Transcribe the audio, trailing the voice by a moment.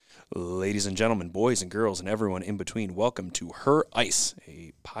Ladies and gentlemen, boys and girls, and everyone in between, welcome to Her Ice,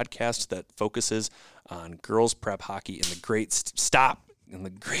 a podcast that focuses on girls prep hockey in the great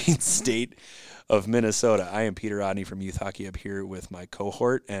state of Minnesota. I am Peter Rodney from Youth Hockey Up here with my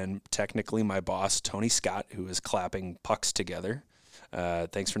cohort and technically my boss, Tony Scott, who is clapping pucks together.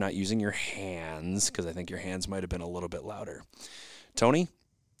 Thanks for not using your hands, because I think your hands might have been a little bit louder. Tony,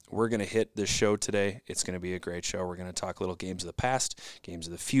 we're going to hit this show today. It's going to be a great show. We're going to talk little games of the past, games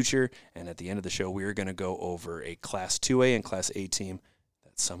of the future, and at the end of the show, we're going to go over a Class 2A and Class A team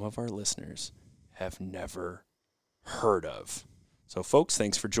that some of our listeners have never heard of. So, folks,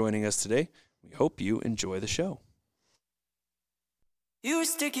 thanks for joining us today. We hope you enjoy the show.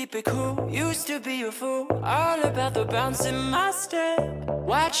 Used to keep it cool, used to be a fool, all about the bounce in my step.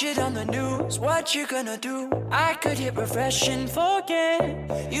 Watch it on the news, what you gonna do? I could hit refresh and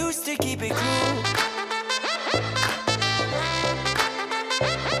forget. Used to keep it cool.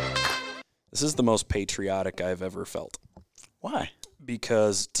 This is the most patriotic I've ever felt. Why?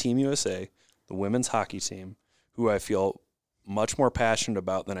 Because Team USA, the women's hockey team, who I feel much more passionate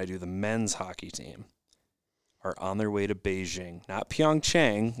about than I do the men's hockey team, are on their way to Beijing. Not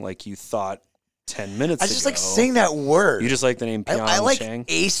Pyeongchang, like you thought 10 minutes ago. I just like saying that word. You just like the name Pyeongchang? I like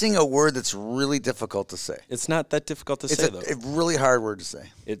acing a word that's really difficult to say. It's not that difficult to say, though. It's a really hard word to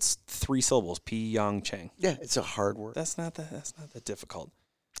say. It's 3 syllables, Pyeongchang. Yeah, it's a hard word. That's not that difficult.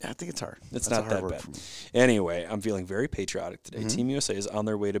 I think it's hard. It's That's not a hard that word bad. for me. Anyway, I'm feeling very patriotic today. Team USA is on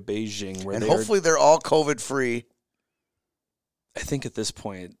their way to Beijing, where And they hopefully they're all COVID-free. I think at this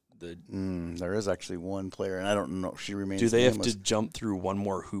point, There is actually one player, and I don't know if she remains do they have nameless. to jump through one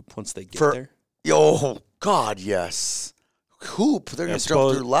more hoop once they get For- there? Oh, God, yes. Hoop. They're going to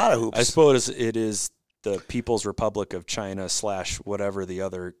jump through a lot of hoops. I suppose it is the People's Republic of China / whatever the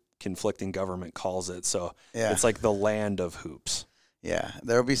other conflicting government calls it. So Yeah. it's like the land of hoops. Yeah,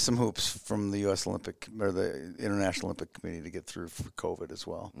 there will be some hoops from the U.S. Olympic or the International Olympic Committee to get through for COVID as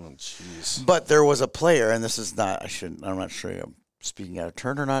well. Oh, jeez. But there was a player, and this is not. I'm not sure I'm speaking out of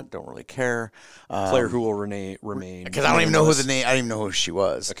turn or not. Don't really care. Player who will remain because I don't even know who the name. I don't even know who she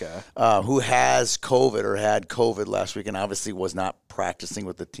was. Okay. Who has COVID or had COVID last week, and obviously was not practicing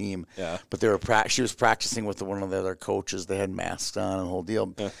with the team. Yeah. But she was practicing with one of the other coaches. They had masks on and the whole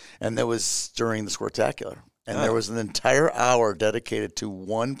deal. Yeah. And that was during the Sportacular. And there was an entire hour dedicated to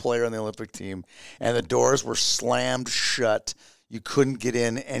one player on the Olympic team, and the doors were slammed shut. You couldn't get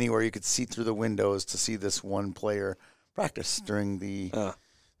in anywhere. You could see through the windows to see this one player practice during the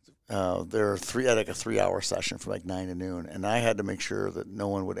their 3-hour session from like 9 to noon. And I had to make sure that no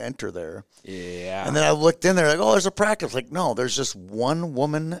one would enter there. Yeah. And then I looked in there like, oh, there's a practice. Like, no, there's just one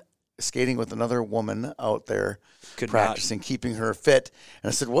woman skating with another woman out there practicing, keeping her fit. And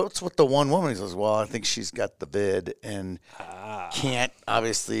I said, what's with the one woman? He says, well, I think she's got the vid and can't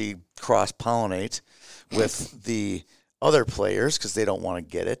obviously cross-pollinate with the other players because they don't want to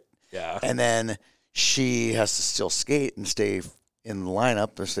get it. Yeah. And then she has to still skate and stay in the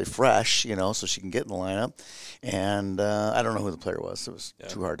lineup or stay fresh, so she can get in the lineup. And I don't know who the player was. It was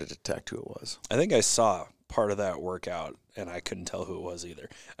too hard to detect who it was. I think I saw part of that workout, and I couldn't tell who it was either.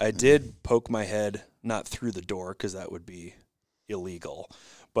 I did poke my head, not through the door because that would be illegal,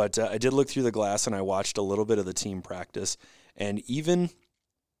 but I did look through the glass, and I watched a little bit of the team practice, and even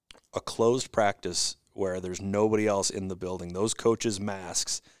a closed practice where there's nobody else in the building, those coaches'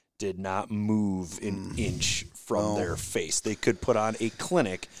 masks did not move an inch from their face. They could put on a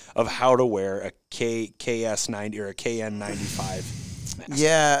clinic of how to wear a KS90 or a KN95 mask.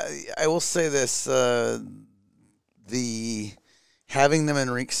 Yeah, I will say this. The having them in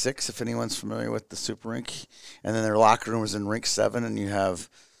Rink 6, if anyone's familiar with the Super Rink, and then their locker room is in Rink 7, and you have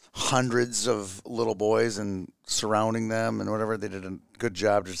hundreds of little boys and surrounding them and whatever. They did a good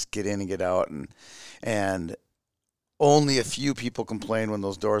job to just get in and get out, and only a few people complained when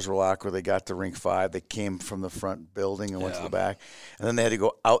those doors were locked where they got to Rink 5. They came from the front building and went to the back. And then they had to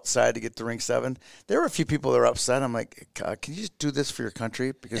go outside to get to Rink 7. There were a few people that were upset. I'm like, God, can you just do this for your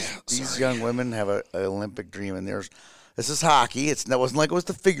country? Because these young women have an Olympic dream. And this is hockey. That wasn't like it was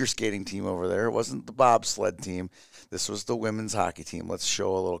the figure skating team over there. It wasn't the bobsled team. This was the women's hockey team. Let's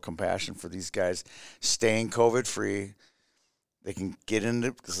show a little compassion for these guys staying COVID-free. They can get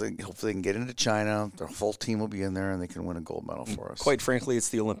into, because hopefully they can get into China. Their whole team will be in there, and they can win a gold medal for us. Quite frankly, it's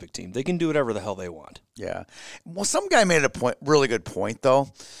the Olympic team. They can do whatever the hell they want. Yeah. Well, some guy made really good point,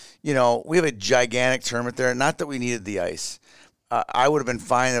 though. We have a gigantic tournament there. Not that we needed the ice. I would have been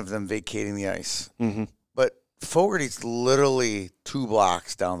fine of them vacating the ice. Mm-hmm. But Fogarty's literally 2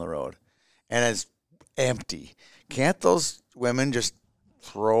 blocks down the road, and it's empty. Can't those women just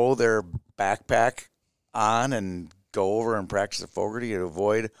throw their backpack on and go over and practice at Fogarty to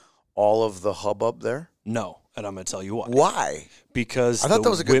avoid all of the hubbub there? No, and I'm going to tell you why. Why? Because I thought the that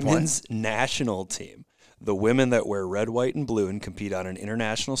was a good women's national team, the women that wear red, white, and blue and compete on an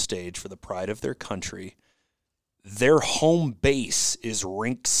international stage for the pride of their country, their home base is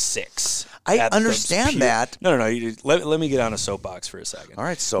Rink 6. I understand that. No. Let me get on a soapbox for a second. All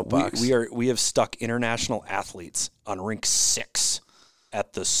right, soapbox. We have stuck international athletes on Rink 6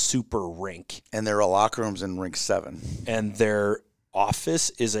 at the Super Rink. And there are locker rooms in Rink 7. And their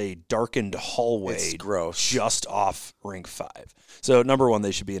office is a darkened hallway. It's gross. Just off Rink 5. So, number one,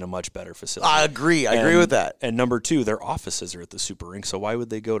 they should be in a much better facility. I agree. I agree with that. And number two, their offices are at the Super Rink, so why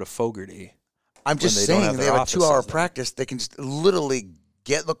would they go to Fogarty? I'm just they don't saying have they their have a offices 2-hour there? practice. They can just literally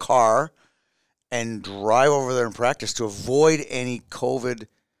get in the car and drive over there and practice to avoid any COVID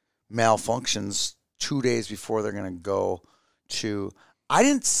malfunctions 2 days before they're going to go to. I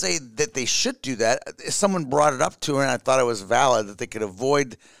didn't say that they should do that. Someone brought it up to her, and I thought it was valid that they could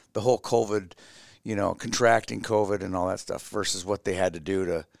avoid the whole COVID, contracting COVID and all that stuff versus what they had to do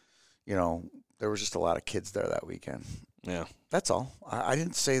to, there was just a lot of kids there that weekend. Yeah. That's all. I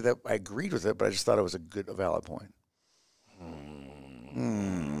didn't say that I agreed with it, but I just thought it was a valid point.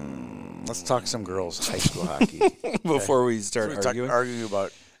 Let's talk some girls' high school hockey. Before we start arguing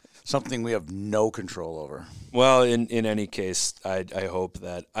about something we have no control over. Well, in any case, I hope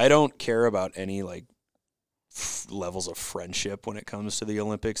that I don't care about any levels of friendship when it comes to the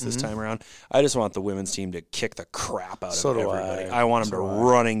Olympics this time around. I just want the women's team to kick the crap out of everybody. I want them to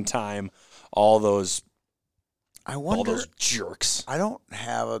running time all those jerks. I don't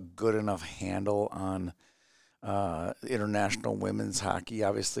have a good enough handle on international women's hockey.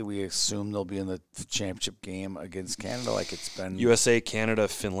 Obviously, we assume they'll be in the championship game against Canada, like it's been USA, Canada,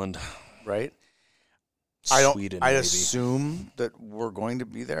 Finland, right? Sweden. I maybe. assume that we're going to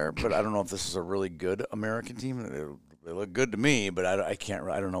be there, but I don't know if this is a really good American team. They look good to me, but I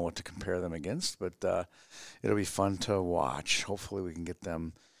don't know what to compare them against. But it'll be fun to watch. Hopefully, we can get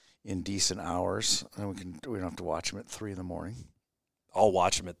them in decent hours, and we don't have to watch them at 3 a.m. I'll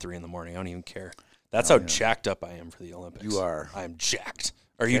watch them at 3 a.m. I don't even care. That's how jacked up I am for the Olympics. You are. I am jacked.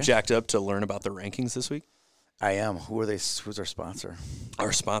 Are you jacked up to learn about the rankings this week? I am. Who are they? Who's our sponsor?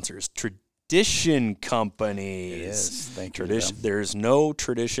 Our sponsor is Tradition Companies. It is. Thank you. There's no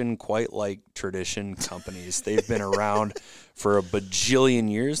tradition quite like Tradition Companies. They've been around for a bajillion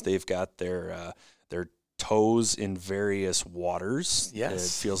years. They've got their toes in various waters. Yes.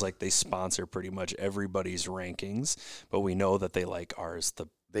 It feels like they sponsor pretty much everybody's rankings, but we know that they like ours the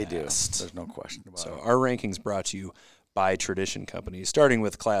They best. do. There's no question about it. So our rankings brought to you by Tradition Companies, starting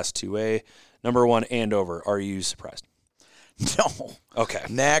with Class 2A. Number 1, Andover. Are you surprised? No. Okay.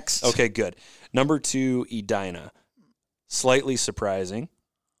 Next. Okay, good. Number 2, Edina. Slightly surprising.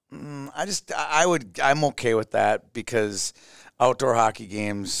 I'm okay with that because outdoor hockey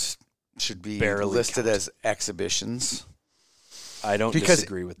games should be listed as exhibitions. I don't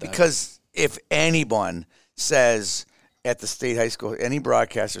disagree with that. Because if anyone says at the state high school, any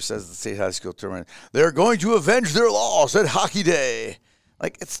broadcaster says at the state high school tournament, they're going to avenge their loss at Hockey Day.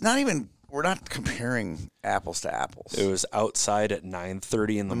 It's not even, we're not comparing apples to apples. It was outside at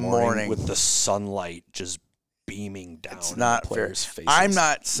 9:30 in the morning with the sunlight just beaming down It's not on the players' fair. faces. I'm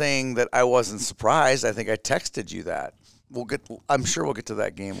not saying that I wasn't surprised. I think I texted you that. I'm sure we'll get to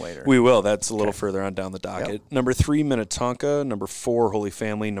that game later. We will. That's a little further on down the docket. Yep. Number 3, Minnetonka. Number 4, Holy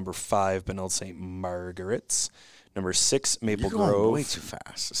Family. Number 5, Benilde St. Margaret's. Number 6, Maple You're going Grove. way too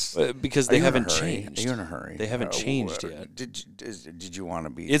fast. Because they haven't changed. Are you in a hurry? They haven't changed yet. Did you want to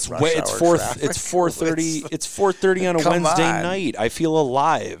be? It's rush it's hour 4:30. It's 4:30 on a Wednesday night. I feel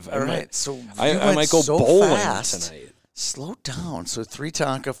alive. All right, so I might go bowling tonight. Slow down. So 3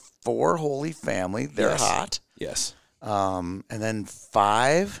 Tonka, 4 Holy Family. They're hot. Yes. And then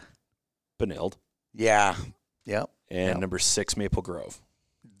 5 Benilde. Yeah. Yep. And number 6 Maple Grove.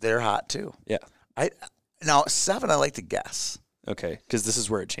 They're hot too. Yeah. Now 7 I like to guess. Okay, because this is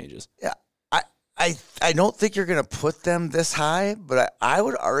where it changes. Yeah. I don't think you're going to put them this high, but I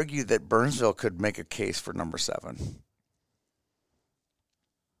would argue that Burnsville could make a case for number 7.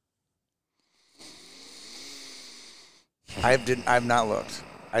 I've not looked.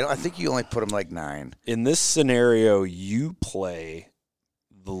 I think you only put them 9. In this scenario, you play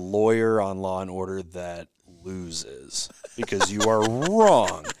the lawyer on Law and Order that loses because you are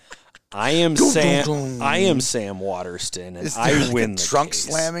wrong. I am Sam Waterston, and I win the trunk case.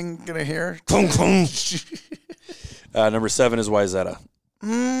 slamming gonna hear? Number 7 is Wayzata.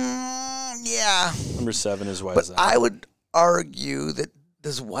 Yeah. Number 7 is Wayzata. But I would argue that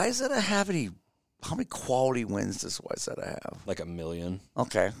does Wayzata have any? How many quality wins does Wayzata have? Like 1 million.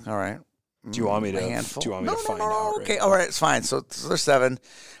 Okay, all right. Do you want me to? A handful. Do you want me to find out? No. Right Okay, now? all right, it's fine. So there's 7.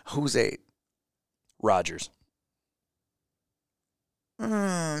 Who's 8? Rogers.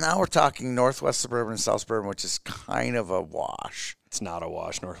 Now we're talking Northwest Suburban and South Suburban, which is kind of a wash. It's not a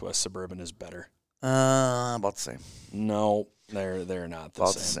wash. Northwest Suburban is better. About the same. No, they're not the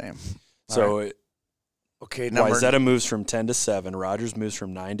About same. the same. So All right. Okay, number Wayzata moves from 10 to 7. Rogers moves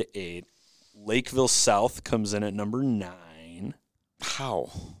from 9 to 8. Lakeville South comes in at number 9. how?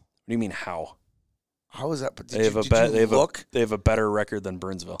 What do you mean how? How is that? Did They have you look? They have a better record than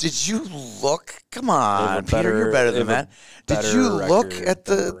Burnsville. Did you look? Come on, Peter, better- you're better they than have a that. Did better you look record at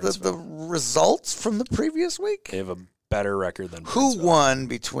than the Burnsville. results from the previous week? They have a better record than Who Burnsville. won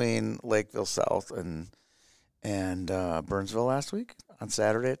between Lakeville South and Burnsville last week on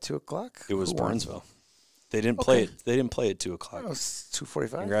Saturday at 2:00? It was Who won? Burnsville. They didn't play it. They didn't play at 2 It o'clock. was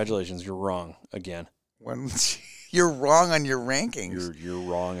 2:45. Congratulations, you're wrong again. When you're wrong on your rankings. You're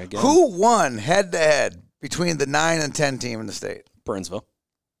wrong again. Who won head to head between the 9 and 10 team in the state? Burnsville.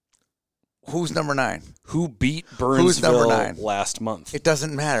 Who's number 9? Who beat Who's number Burnsville 9? last month? It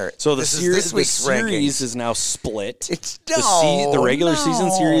doesn't matter. So the This is series, this the week's series rankings. is now split. It's The regular season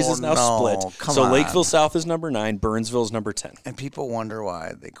series is now no, split. Come So on. Lakeville South is number 9. Burnsville is number 10. And people wonder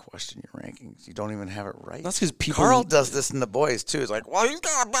why they question your rankings. You don't even have it right. That's because people. Carl does this in the boys too. He's like, "Well, he's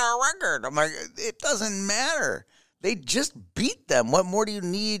got a better record." I'm like, "It doesn't matter. They just beat them. What more do you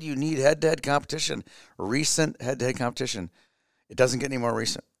need? You need head-to-head competition, recent head-to-head competition. It doesn't get any more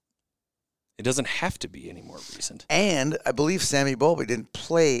recent. It doesn't have to be any more recent. And I believe Sammy Bowlby didn't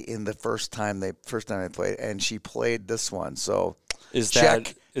play in the first time they played, and she played this one. So Is that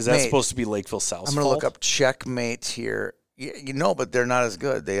Checkmate. supposed to be Lakeville South's I'm going to fault? look up checkmate here. You know, but they're not as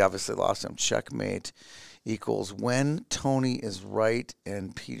good. They obviously lost him. Checkmate equals when Tony is right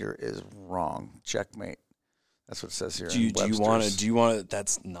and Peter is wrong. Checkmate. That's what it says here. Do you in want to? Webster's. Do you want to?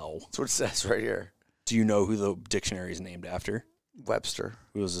 That's no. That's what it says right here. Do you know who the dictionary is named after? Webster.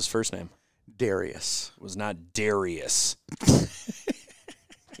 Who was his first name? Darius. It was not Darius.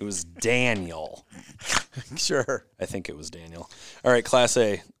 It was Daniel. Sure. I think it was Daniel. All right, Class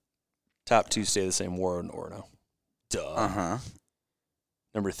A. Top 2 stay the same. Warren and Orono. Duh. Uh-huh.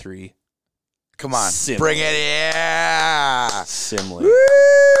 Number 3. Come on. Simley. Bring it. Yeah. Simley.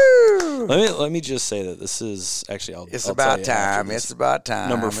 Woo! Let me just say that this is actually. It's I'll about tell you after time. this. It's about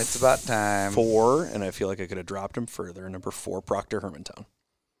time. It's about time. 4, and I feel like I could have dropped him further. Number 4, Proctor Hermantown.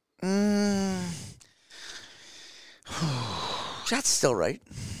 That's still right.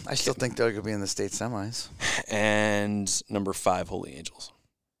 I still think they're going to be in the state semis. And number 5, Holy Angels.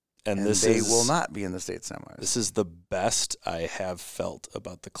 And They will not be in the state semis. This is the best I have felt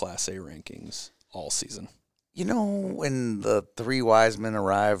about the Class A rankings all season. You know, when the 3 wise men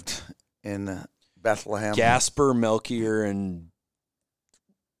arrived in Bethlehem, Gasper, Melchior, and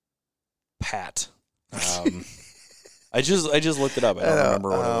Pat. I just looked it up. I don't remember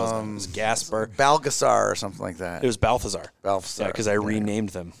what it was. It was Gaspar. Balgasar or something like that. It was Balthazar. Balthazar. Yeah, because I renamed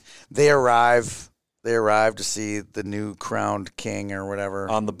them They arrive to see the new crowned king or whatever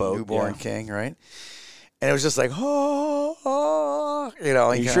on the boat. newborn Yeah. king, right? And it was just like, oh, you know.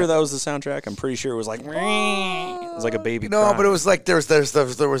 Are you sure that was the soundtrack? I'm pretty sure it was like, it was like a baby. No, crying. but it was like there was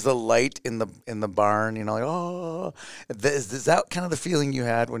the light in the barn, you know, like, oh, is that kind of the feeling you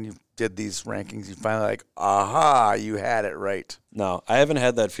had when you did these rankings? You finally like, aha, you had it right. No, I haven't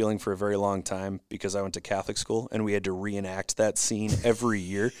had that feeling for a very long time because I went to Catholic school and we had to reenact that scene every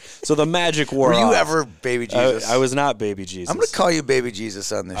year. So the magic wore Were you off. ever baby Jesus? I was not baby Jesus. I'm going to call you baby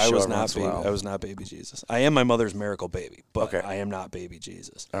Jesus on this show. I was every not once in a baby. while. I was not baby Jesus. I am my mother's miracle baby, but Okay. I am not baby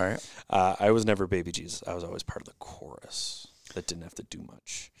Jesus. All right. I was never baby Jesus. I was always part of the chorus that didn't have to do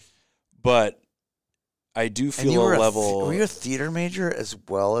much. But I do And feel you were a level. were you a theater major as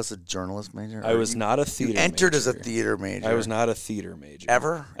well as a journalist major? I Or was you, not a You theater. entered as a major. theater major. I was not a theater major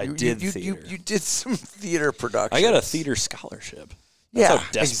ever. I You- did you, theater. You did some theater production. I got a theater scholarship. That's Yeah,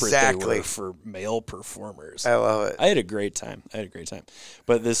 how desperate exactly. they were for male performers. I love it. I had a great time.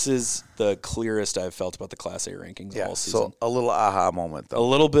 But this is the clearest I've felt about the Class A rankings Yeah. all season. So a little aha moment A though.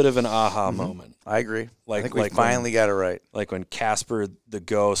 little bit of an aha moment. I agree. Like- I think we like finally got it right. Like when Casper the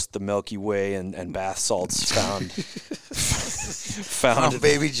Ghost, the Milky Way, and bath salts found Found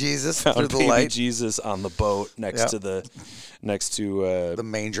baby Jesus through the baby light, Jesus on the boat next Yep. to the the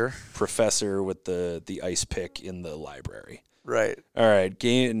manger. professor with the ice pick in the library. Right. All right,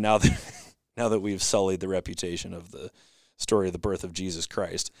 now that we've sullied the reputation of the story of the birth of Jesus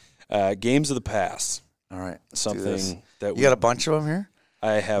Christ, games of the past. All right. Let's do this. Something that You got a bunch of them here.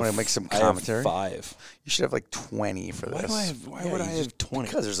 I have. Want to make some I commentary? have 5. You should have like 20 for Why this. Why would I have 20?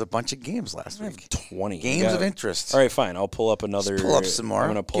 Because there's a bunch of games last I have week. 20 Games of interest. All right, fine. I'll pull up another. Just pull up some more.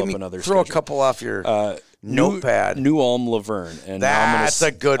 I'm going to pull up another. Throw schedule. a couple off your notepad. New Ulm Laverne, and That's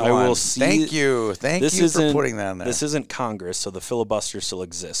a good one. I will see. Thank you for putting that in there. This isn't Congress, so the filibuster still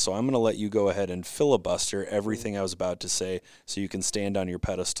exists. So I'm going to let you go ahead and filibuster everything I was about to say, so you can stand on your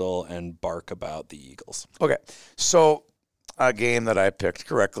pedestal and bark about the Eagles. Okay, so a game that I picked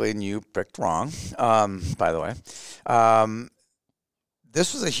correctly and you picked wrong, by the way.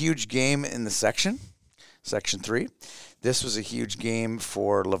 This was a huge game in the Section 3. This was a huge game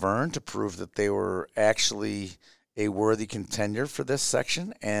for Laverne to prove that they were actually a worthy contender for this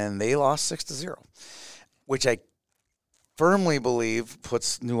section, and they lost 6-0, which I firmly believe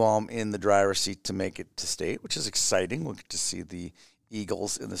puts New Ulm in the driver's seat to make it to state, which is exciting. We'll get to see the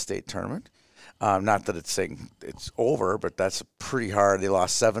Eagles in the state tournament. Not that it's saying it's over, but that's pretty hard. They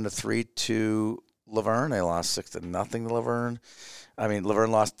lost 7-3 to Laverne. They lost 6-0 to Laverne. I mean, Laverne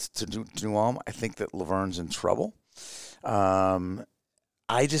lost to New Ulm. I think that Laverne's in trouble.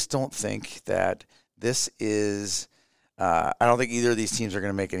 I just don't think that this is. I don't think either of these teams are going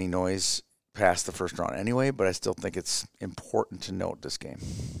to make any noise past the first round anyway. But I still think it's important to note this game.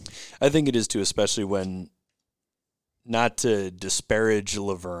 I think it is too, especially when, not to disparage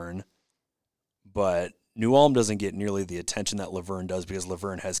Laverne, but New Ulm doesn't get nearly the attention that Laverne does because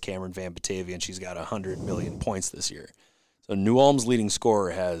Laverne has Cameron Van Batavia and she's got 100 million points this year. So New Ulm's leading scorer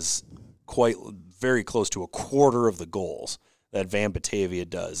has very close to a quarter of the goals that Van Batavia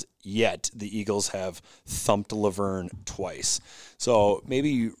does, yet the Eagles have thumped Laverne twice. So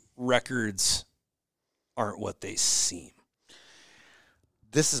maybe records aren't what they seem.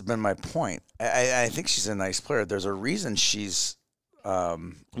 This has been my point. I think she's a nice player. There's a reason she's a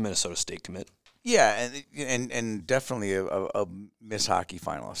Minnesota State commit. Yeah, and definitely a Miss Hockey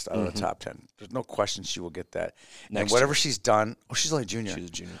finalist out of the top 10. There's no question she will get that. And whatever she's done, she's only a junior. She's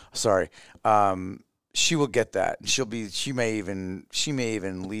a junior. Sorry, she will get that. She may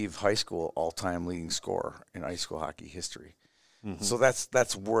even leave high school all-time leading scorer in high school hockey history. Mm-hmm. So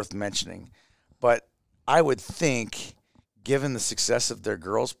that's worth mentioning. But I would think, given the success of their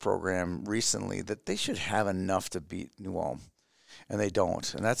girls program recently, that they should have enough to beat New Ulm. And they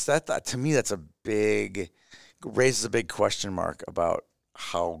don't, and that's to me. That's raises a big question mark about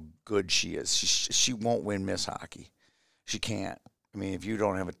how good she is. She won't win Miss Hockey. She can't. I mean, if you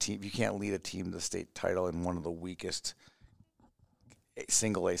don't have a team, you can't lead a team to the state title in one of the weakest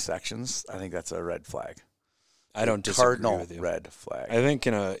single A sections. I think that's a red flag. I don't disagree Cardinal with you. Red flag. I think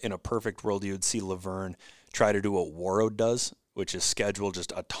in a perfect world, you would see Laverne try to do what Warroad does, which is schedule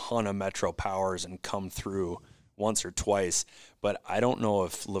just a ton of Metro Powers and come through once or twice, but I don't know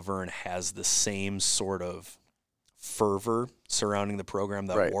if Laverne has the same sort of fervor surrounding the program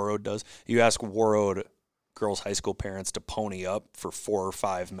that Warroad does. You ask Warroad girls' high school parents to pony up for 4 or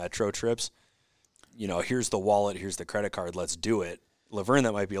 5 Metro trips. Here's the wallet, here's the credit card, let's do it. Laverne,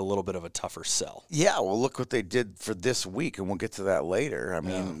 that might be a little bit of a tougher sell. Yeah, well, look what they did for this week, and we'll get to that later. I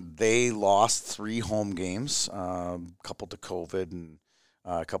mean, they lost 3 home games, a couple to COVID and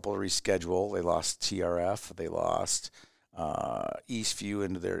a couple of reschedule. They lost TRF. They lost Eastview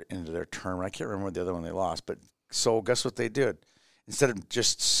into their tournament. I can't remember what the other one they lost. But so guess what they did? Instead of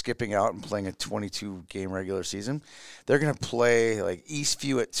just skipping out and playing a 22-game regular season, they're going to play like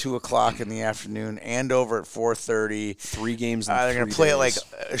Eastview at 2:00 in the afternoon, Andover at 4:30. 3 games. They're going to play at like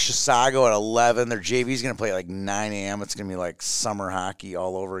Chisago at 11. Their JV's going to play at like 9 a.m. It's going to be like summer hockey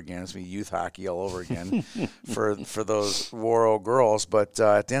all over again. It's going to be youth hockey all over again for those Warroad girls. But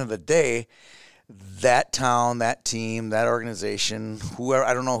at the end of the day, that town, that team, that organization, whoever,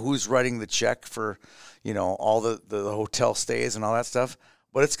 I don't know who's writing the check for, all the hotel stays and all that stuff,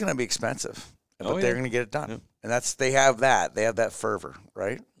 but it's going to be expensive. But they're going to get it done. Yeah. And they have that fervor,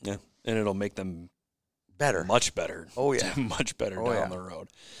 right? Yeah. And it'll make them better. Much better. Oh, yeah. Much better down the road.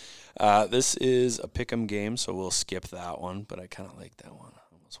 This is a pick'em game, so we'll skip that one, but I kind of like that one.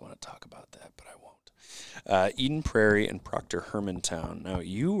 I almost want to talk about that, but I won't. Eden Prairie and Proctor Hermantown. Now,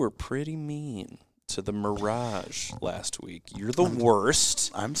 you were pretty mean to the Mirage last week. You're the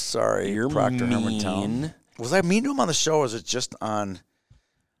worst. I'm sorry, You're Proctor mean. Hermantown. Was I mean to him on the show, or was it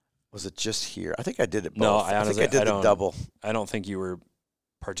just here? I think I did it both. No, I honestly, think I did the double. I don't think you were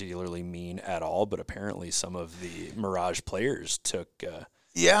particularly mean at all, but apparently some of the Mirage players took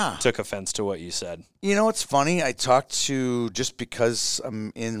offense to what you said. It's funny. I talked to, just because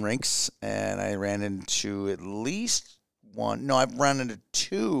I'm in rinks, and I ran into at least one. No, I've run into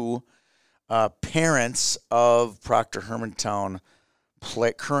 2 parents of Proctor Hermantown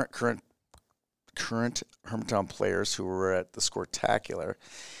current current Hermantown players who were at the Scortacular,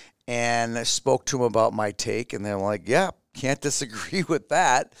 and I spoke to them about my take, and they're like, yeah, can't disagree with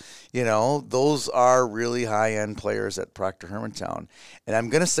that. Those are really high-end players at Proctor Hermantown. And I'm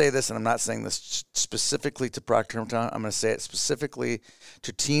going to say this, and I'm not saying this specifically to Proctor Hermantown. I'm going to say it specifically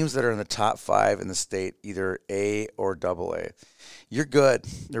to teams that are in the top 5 in the state, either A or AA. You're good.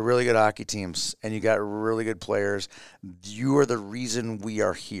 They're really good hockey teams, and you got really good players. You are the reason we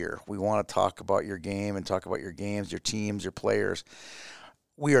are here. We want to talk about your game and talk about your games, your teams, your players.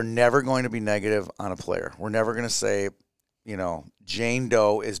 We are never going to be negative on a player. We're never going to say, Jane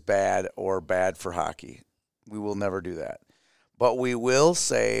Doe is bad or bad for hockey. We will never do that. But we will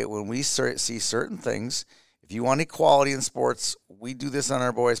say when we see certain things, if you want equality in sports, we do this on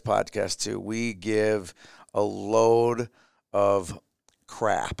our boys podcast too. We give a load of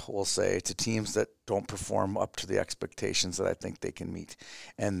crap, we'll say, to teams that don't perform up to the expectations that I think they can meet.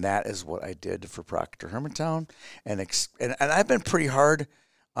 And that is what I did for Proctor Hermantown. And I've been pretty hard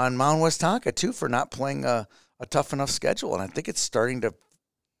on Mound West Tonka too for not playing a tough enough schedule. And I think it's starting to,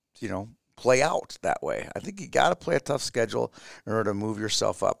 play out that way. I think you got to play a tough schedule in order to move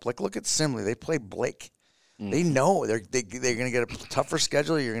yourself up. Like, look at Simley. They play Blake. They know they're going to get a tougher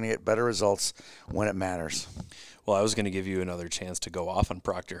schedule. You're going to get better results when it matters. Well, I was going to give you another chance to go off on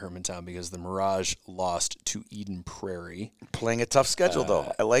Proctor Hermantown because the Mirage lost to Eden Prairie. Playing a tough schedule,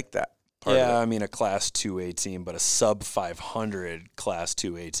 though. I like that. I mean, a Class 2A team, but a sub-500 Class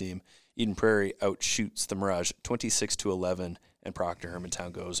 2A team. Eden Prairie outshoots the Mirage 26-11, and Proctor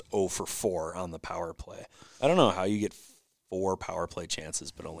Hermantown goes 0 for 4 on the power play. I don't know how you get 4 power play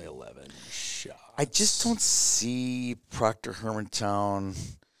chances, but only 11 shots. I just don't see Proctor Hermantown.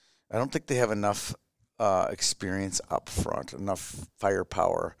 I don't think they have enough experience up front, enough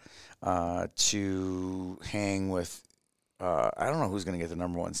firepower to hang with. I don't know who's going to get the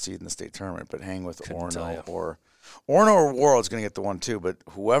number 1 seed in the state tournament, but hang with Orono or Worrell's going to get the 1 too. But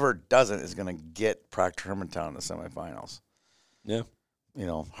whoever doesn't is going to get Proctor Hermantown in the semifinals. Yeah,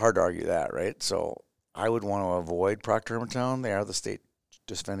 hard to argue that, right? So I would want to avoid Proctor Hermantown. They are the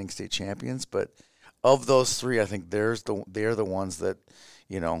defending state champions, but of those 3, I think they're the ones that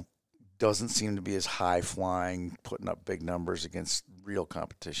doesn't seem to be as high flying, putting up big numbers against real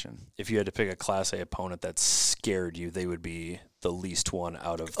competition. If you had to pick a Class A opponent that scared you, they would be the least one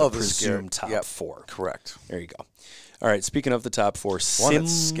out of the presumed top 4. Correct. There you go. All right, speaking of the top 4, one that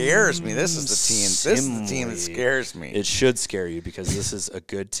scares me. This is the team. This is the team that scares me. It should scare you because this is a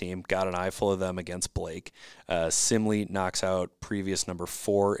good team. Got an eyeful of them against Blake. Simley knocks out previous number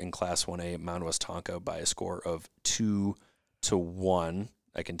 4 in Class 1A, Mound West Tonka, by a score of 2-1.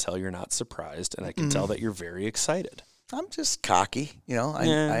 I can tell you're not surprised, and I can tell that you're very excited. I'm just cocky.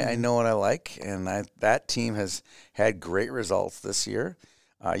 I know what I like, and that team has had great results this year.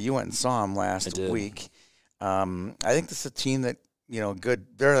 You went and saw them last week. I think this is a team that, good.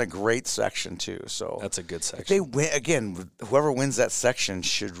 They're in a great section, too. So that's a good section. If they win, again, whoever wins that section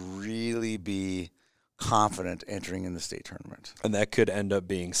should really be confident entering in the state tournament. And that could end up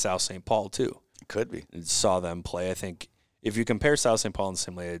being South St. Paul, too. It could be. I saw them play. I think if you compare South St. Paul and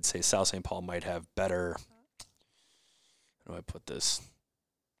Simley, I'd say South St. Paul might have better, how do I put this,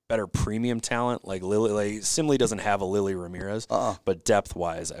 better premium talent. Like Simley doesn't have a Lily Ramirez, but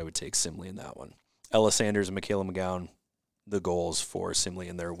depth-wise, I would take Simley in that one. Ella Sanders and Michaela McGowan, the goals for Simley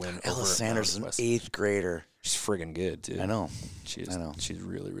in their win. Ella Sanders is an 8th grader. She's friggin' good, too. I know. She's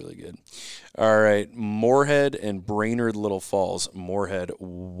really, really good. All right, Moorhead and Brainerd Little Falls. Moorhead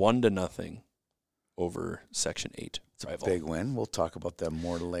 1-0 over Section 8. It's a big win. We'll talk about that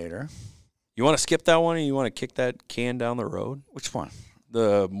more later. You want to skip that one, or you want to kick that can down the road? Which one?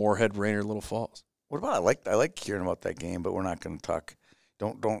 The Moorhead Brainerd Little Falls. What about I like hearing about that game, but we're not going to talk.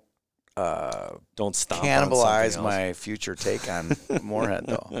 Don't stomp cannibalize on my future take on Moorhead,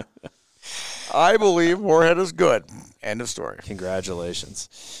 though. I believe Moorhead is good. End of story.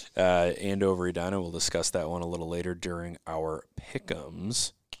 Congratulations. Andover Edina, we'll discuss that one a little later during our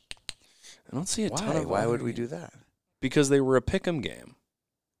pick'ems. I don't see a ton of. Why would we do that? Because they were a pick'em game.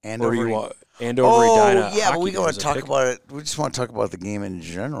 Andover Edina. Yeah, but we want to talk about it. We just want to talk about the game in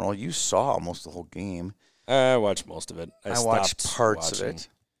general. You saw almost the whole game. I watched most of it. I watched parts of it.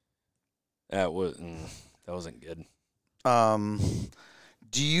 That wasn't good.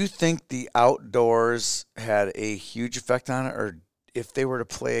 Do you think the outdoors had a huge effect on it, or if they were to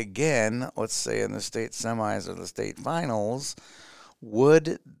play again, let's say in the state semis or the state finals,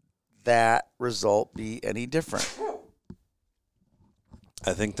 would that result be any different?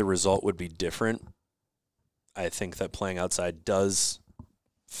 I think the result would be different. I think that playing outside does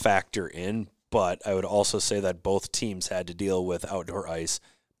factor in, but I would also say that both teams had to deal with outdoor ice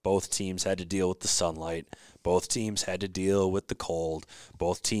Both teams had to deal with the sunlight. Both teams had to deal with the cold.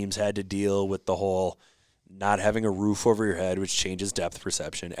 Both teams had to deal with the whole not having a roof over your head, which changes depth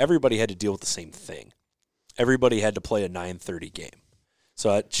perception. Everybody had to deal with the same thing. Everybody had to play a 9:30 game.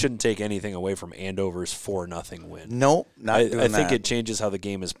 So it shouldn't take anything away from Andover's 4-0 win. Nope, not doing I think that. it changes how the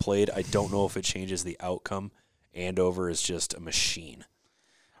game is played. I don't know if it changes the outcome. Andover is just a machine.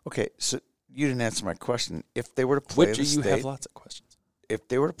 Okay, so you didn't answer my question. If they were to play in the You state, have lots of questions. if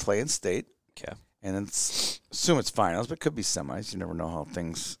they were to play in state, Okay. and then assume it's finals, but it could be semis. You never know how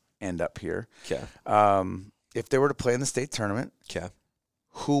things end up here. Okay. If they were to play in the state tournament, Okay.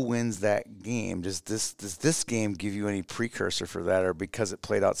 who wins that game? Does this game give you any precursor for that, or because it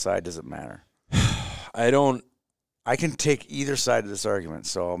played outside, does it matter? I don't. I can take either side of this argument.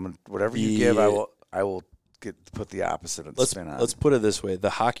 So whatever you give, I will put the opposite of the spin on. Let's put it this way: the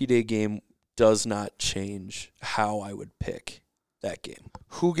Hockey Day game does not change how I would pick that game.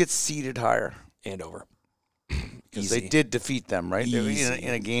 Who gets seeded higher? Andover. Because they did defeat them, right? They were Easy.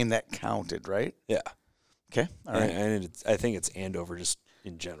 in a game that counted, right? Yeah. Okay, all right. And I think it's Andover just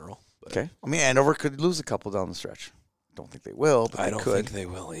in general. But Okay. I mean, Andover could lose a couple down the stretch. Don't think they will, but I they don't could. think they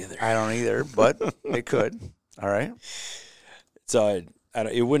will either. I don't either, but they could. All right. So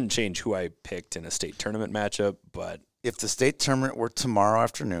it wouldn't change who I picked in a state tournament matchup, but If the state tournament were tomorrow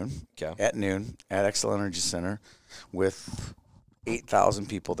afternoon okay. at noon at Xcel Energy Center with 8,000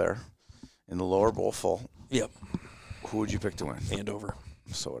 people there in the lower bowl full, Yep. who would you pick to win? Andover.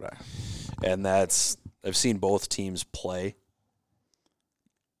 So would I. And I've seen both teams play.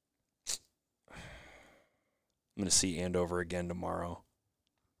 I'm going to see Andover again tomorrow.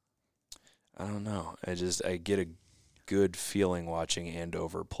 I don't know. I get a good feeling watching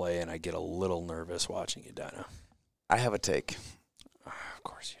Andover play, and I get a little nervous watching Edina. I have a take. Of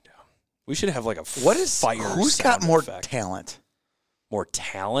course you do. We should have like a fire. Who's got sound more effect. talent? More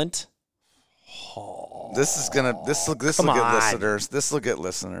talent? This will Come get on. listeners. This will get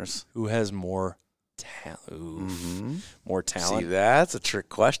listeners. Who has more talent? More talent? See, that's a trick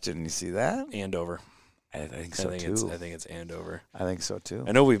question. You see that? Andover. I think so too. I think it's Andover. I think so too.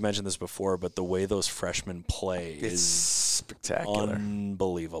 I know we've mentioned this before, but the way those freshmen play It's is spectacular.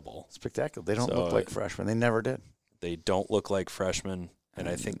 unbelievable. Spectacular. They don't So, look like freshmen. They never did. They don't look like freshmen, and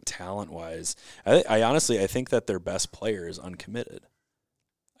I think talent-wise, I honestly think that their best player is uncommitted.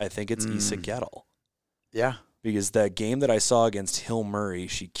 I think it's Issa Gettle. Yeah. Because that game that I saw against Hill Murray,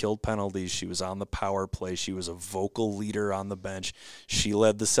 she killed penalties. She was on the power play. She was a vocal leader on the bench. She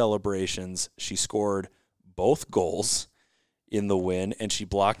led the celebrations. She scored both goals in the win, and she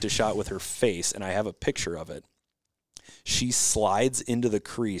blocked a shot with her face, and I have a picture of it. She slides into the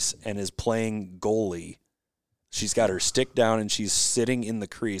crease and is playing goalie. She's got her stick down, and she's sitting in the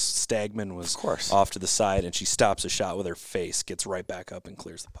crease. Stagman was off to the side, and she stops a shot with her face, gets right back up, and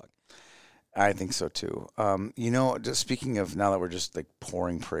clears the puck. I think so too. Just speaking of, now that we're just like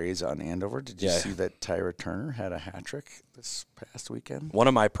pouring praise on Andover, did you see that Tyra Turner had a hat trick this past weekend? One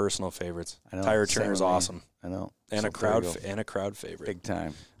of my personal favorites. I know, Tyra same Turner's with me. awesome. I know. And So a crowd favorite. Big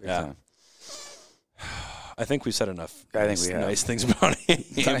time. Yeah. I think we said enough. I think we have. Nice things about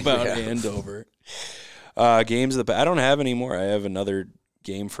we have. Andover. Games of the I don't have any more. I have another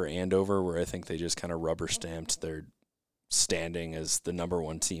game for Andover where I think they just kind of rubber stamped their standing as the number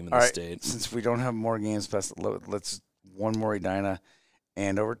one team in the state. Since we don't have more games, let's one more Edina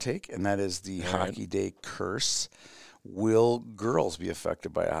Andover take, and that is the Hockey Day curse. Will girls be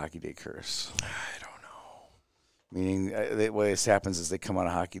affected by a Hockey Day curse? I don't know. Meaning, the way this happens is they come on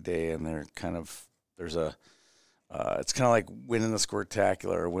a Hockey Day and they're kind of it's kind of like winning the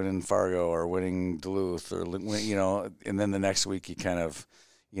Squirtacular or winning Fargo or winning Duluth or and then the next week you kind of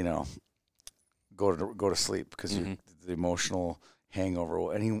go to sleep because you're the emotional hangover.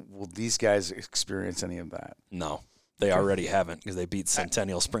 Will these guys experience any of that? No, they already haven't because they beat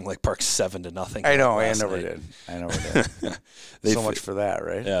Centennial Spring Lake Park 7-0. I know, I never did. So much for that,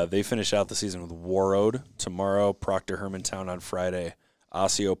 right? Yeah, they finish out the season with Warroad tomorrow, Proctor Hermantown on Friday,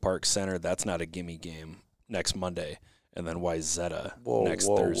 Osseo Park Center. That's not a gimme game next Monday, and then Wayzata next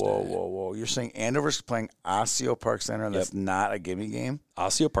Thursday. Whoa! You're saying Andover's playing Osseo Park Center, and that's not a gimme game?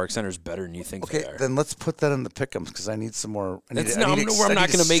 Osseo Park Center is better than you think they are. Okay, then let's put that in the pick'ems because I need some more. I'm not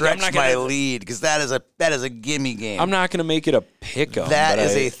going to my lead because that is a gimme game. I'm not going to make it a pick'em. That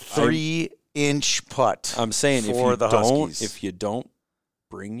is a 3-inch putt. I'm saying if you don't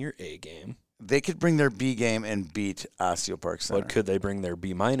bring your A game, they could bring their B game and beat Osseo Park Center. But could they bring their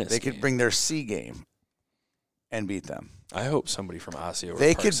B minus? They could bring their C game and beat them. I hope somebody from Osseo.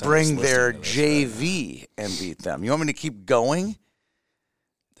 They could bring their JV and beat them. You want me to keep going?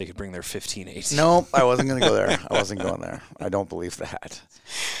 They could bring their 15-18. Nope, I wasn't going to go there. I wasn't going there. I don't believe that.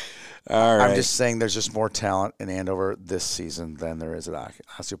 All right. I'm just saying there's just more talent in Andover this season than there is at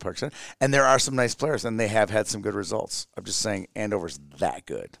Osseo Park Center. And there are some nice players, and they have had some good results. I'm just saying Andover's that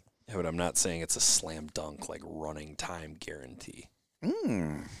good. Yeah, but I'm not saying it's a slam dunk, like running time guarantee.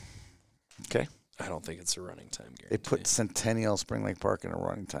 Okay. I don't think it's a running time guarantee. They put Centennial Spring Lake Park in a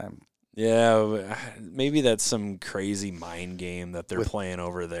running time. Yeah, maybe that's some crazy mind game that they're playing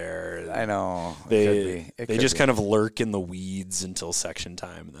over there. I know. They just kind of lurk in the weeds until section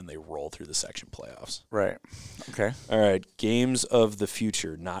time, and then they roll through the section playoffs. Right. Okay. All right, games of the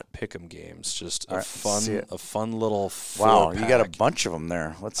future, not pick'em games, just a fun little Wow, four-pack. you got a bunch of them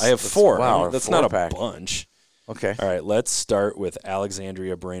there. I have four. Wow, That's four not pack. a bunch. Okay. All right, let's start with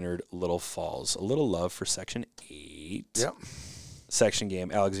Alexandria Brainerd Little Falls. A little love for Section 8. Yep. Section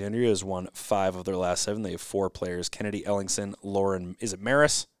game. Alexandria has won 5 of their last 7. They have 4 players. Kennedy Ellingson, Lauren. Is it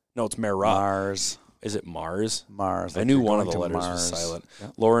Maris? No, it's Marat. Mars. Is it Mars? Mars. I knew one of the letters was silent.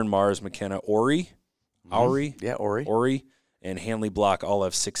 Yep. Lauren Mars, McKenna Ori. Ori. Yeah, Ori. Ori. And Hanley Block all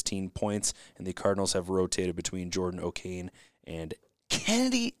have 16 points. And the Cardinals have rotated between Jordan O'Kane and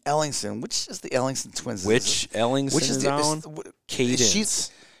Kennedy Ellingson. Which is the Ellingson twins? Which Ellingson is on?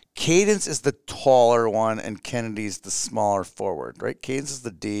 Cadence. Cadence is the taller one, and Kennedy's the smaller forward, right? Cadence is the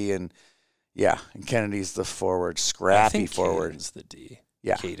D, and Kennedy's the forward, scrappy forward. Cadence the D.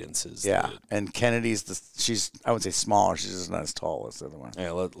 Yeah. Cadence is and Kennedy's I would say smaller. She's just not as tall as the other one.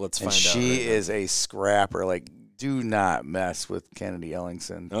 Yeah, let's find out. She is a scrapper. Like, do not mess with Kennedy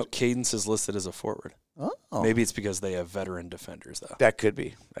Ellingson. No, Cadence is listed as a forward. Oh. Maybe it's because they have veteran defenders, though. That could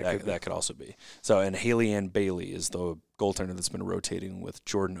be. That could also be. So, and Haley Ann Bailey is the goaltender that's been rotating with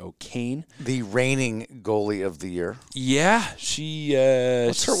Jordan O'Kane. The reigning goalie of the year. Yeah, she...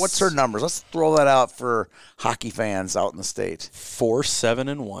 What's her numbers? Let's throw that out for hockey fans out in the state.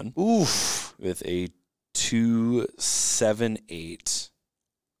 4-7-1. Oof. With a 2.78. It's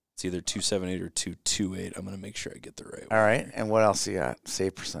either 2.78 or 2.28. I'm going to make sure I get the right one. All right, and what else you got?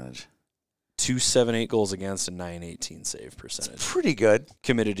 Save percentage. 2.78 goals against and 9.18 save percentage. That's pretty good.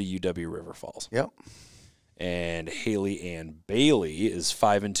 Committed to UW River Falls. Yep. And Haley Ann Bailey is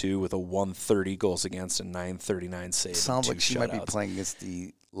 5-2 with a 1.30 goals against and 9.39 save. Sounds like she might be playing against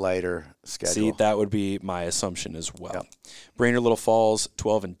the lighter schedule. See, that would be my assumption as well. Yep. Brainerd Little Falls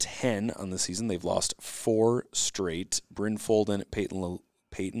 12-10 on the season. They've lost 4 straight. Bryn Folden,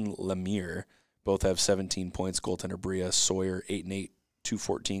 Peyton Lemire both have 17 points. Goaltender Bria Sawyer 8-8.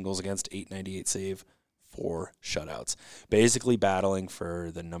 214 goals against, 898 save, 4 shutouts. Basically battling for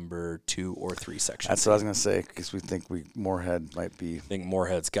the number 2 or 3 section. That's what I was going to say, because we think Moorhead might be. I think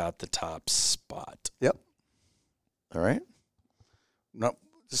Moorhead's got the top spot. Yep. All right. Nope.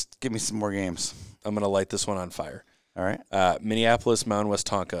 Just give me some more games. I'm going to light this one on fire. All right. Minneapolis, Mound West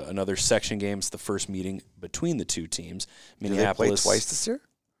Tonka, another section game. It's the first meeting between the two teams. Minneapolis. Do they play twice this year?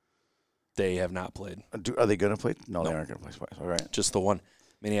 They have not played. Are they going to play? No, they aren't going to play twice. All right. Just the one.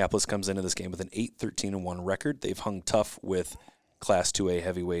 Minneapolis comes into this game with an 8-13-1 record. They've hung tough with Class 2A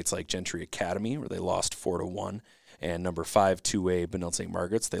heavyweights like Gentry Academy, where they lost 4-1, and number 5 2A Benilde St.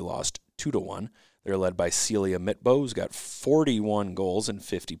 Margaret's, they lost 2-1. They're led by Celia Mitbo, who's got 41 goals and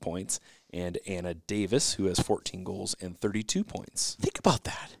 50 points, and Anna Davis, who has 14 goals and 32 points. Think about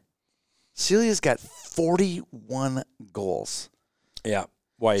that. Celia's got 41 goals. Yeah.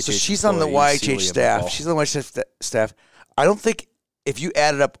 YHH so she's on the YHH staff. She's on the YHH staff. I don't think if you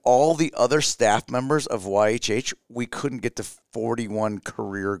added up all the other staff members of YHH, we couldn't get to 41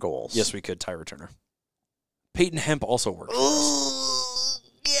 career goals. Yes, we could. Tyra Turner. Peyton Hemp also works.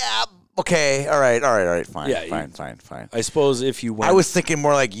 Yeah. Okay. All right. Fine. Yeah, Fine. I suppose if you went... I was thinking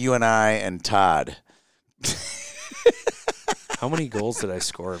more like you and I and Todd. How many goals did I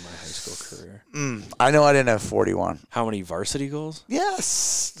score in my high school career? I know I didn't have 41. How many varsity goals?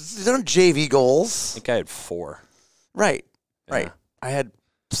 Yes. They're JV goals. I think I had 4. Right. Yeah. Right. I had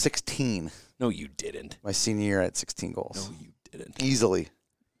 16. No, you didn't. My senior year, I had 16 goals. No, you didn't. Easily.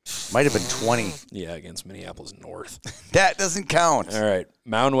 Might have been 20. Yeah, against Minneapolis North. That doesn't count. All right.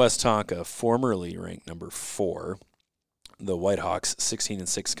 Mound West Tonka, formerly ranked number 4. The Whitehawks,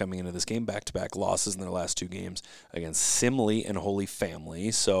 16-6 coming into this game. Back-to-back losses in their last 2 games against Simley and Holy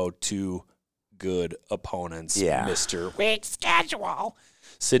Family. So 2 good opponents. Yeah. Mr. Weak schedule.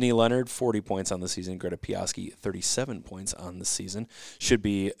 Sydney Leonard, 40 points on the season. Greta Piaski, 37 points on the season. Should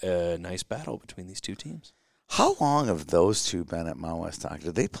be a nice battle between these two teams. How long have those two been at Mount West Tonka?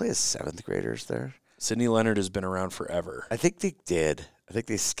 Did they play as 7th graders there? Sydney Leonard has been around forever. I think they did. I think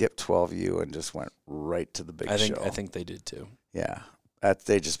they skipped 12U and just went right to the big show. I think they did too. Yeah.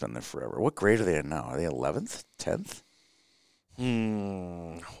 They've just been there forever. What grade are they in now? Are they 11th? 10th?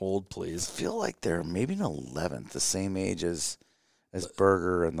 Hold, please. I feel like they're maybe an 11th, the same age as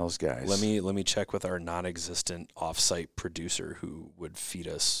Berger and those guys. Let me check with our non-existent off-site producer who would feed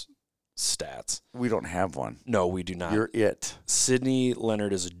us stats. We don't have one. No, we do not. You're it. Sydney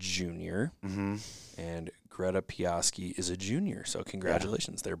Leonard is a junior, Mm-hmm. and Greta Piaski is a junior. So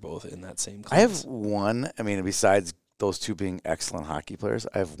congratulations. They're both in that same class. I have one, besides those two being excellent hockey players,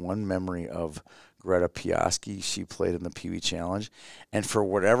 I have one memory of Greta Piaski. She played in the Pee Wee Challenge, and for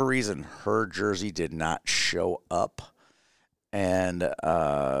whatever reason, her jersey did not show up. And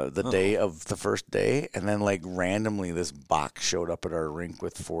the day of the first day, and then randomly this box showed up at our rink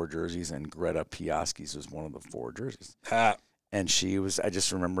with 4 jerseys, and Greta Piaski's was one of the 4 jerseys. Ha. And I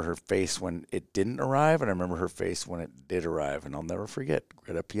just remember her face when it didn't arrive, and I remember her face when it did arrive, and I'll never forget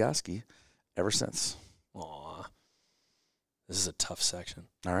Greta Piaski ever since. Aw. This is a tough section.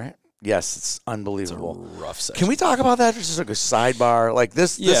 All right. Yes, it's It's a unbelievable. rough section. Can we talk about that? Just like a sidebar,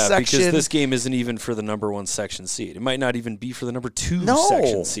 this Yeah, section. because this game isn't even for the number 1 section seed. It might not even be for the number 2 No,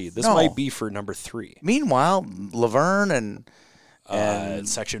 section seed. This no. might be for number 3. Meanwhile, Laverne and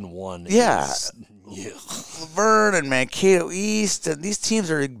Section 1 Yeah. is... Laverne and Mankato East, and these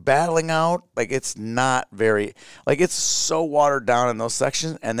teams are battling out. It's not very, it's so watered down in those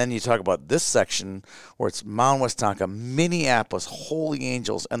sections. And then you talk about this section where it's Mount Westonka, Minneapolis, Holy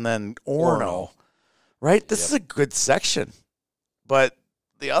Angels, and then Orono. Right? This is a good section. But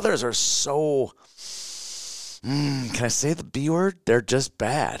the others are so, can I say the B word? They're just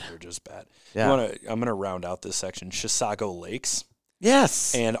bad. They're just bad. Yeah. I'm going to round out this section. Chisago Lakes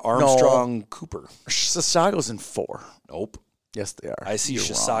Yes. and Armstrong Cooper. Chisago's in 4. Nope. Yes, they are. I see You're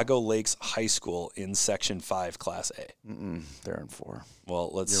Chisago Lakes High School in Section 5, Class A. wrong. They're in 4. Well,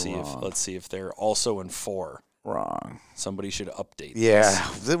 let's You're see if they're also in 4. Wrong. Somebody should update Yeah,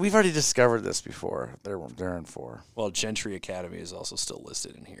 this. we've already discovered this before. They're in 4. Well, Gentry Academy is also still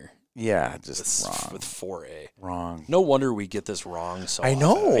listed in here. Yeah, just It's wrong. with 4A. Wrong. No wonder we get this wrong so I often.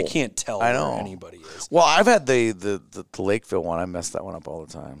 know. I can't tell I where know. anybody is. Well, I've had the Lakeville one. I mess that one up all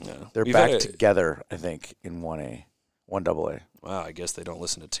the time. Yeah. They're We've back had together, I think, in 1A, 1AA. Wow, I guess they don't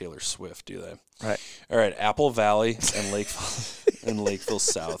listen to Taylor Swift, do they? Right. All right, Apple Valley and Lakeville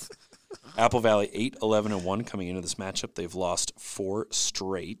South. Apple Valley 8-11-1 coming into this matchup. They've lost 4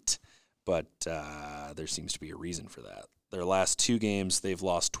 straight, but there seems to be a reason for that. Their last 2 games, they've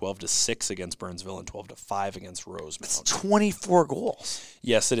lost 12-6 against Burnsville and 12-5 against Rosemount. 24 goals.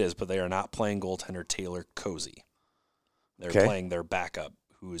 Yes, it is, but they are not playing goaltender Taylor Cozy. They're Okay. playing their backup,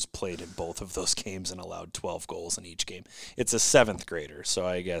 who has played in both of those games and allowed 12 goals in each game. It's a 7th grader, so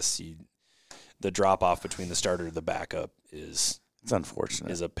I guess the drop-off between the starter and the backup is It's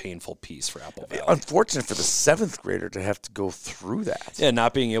unfortunate. a painful piece for Apple Valley. Unfortunate for the 7th grader to have to go through that. Yeah,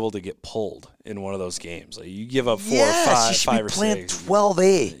 not being able to get pulled in one of those games. Like, you give up 4 Yes, or 5, you should 5 be or playing 6.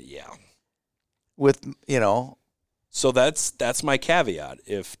 12A Yeah. with, So that's my caveat.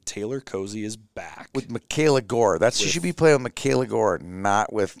 If Taylor Cozy is back, with Michaela Gore. She should be playing with Michaela Gore,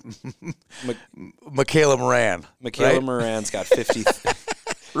 not with Michaela Moran. Michaela right? Moran's got 50.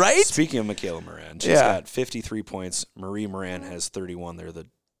 Right? Speaking of Michaela Moran, she's got 53 points. Marie Moran has 31. They're the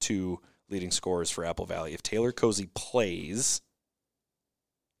 2 leading scorers for Apple Valley. If Taylor Cozy plays,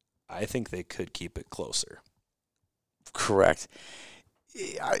 I think they could keep it closer. Correct.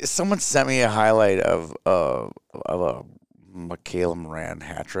 Someone sent me a highlight of a Michaela Moran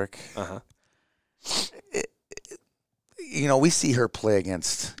hat trick. Uh-huh. We see her play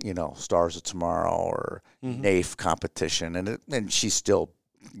against, Stars of Tomorrow or NAIF competition, and she's still,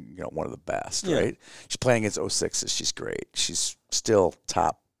 one of the best, right? She's playing against 06s. She's great. She's still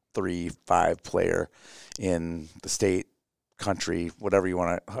top 3-5 player in the state, country, however you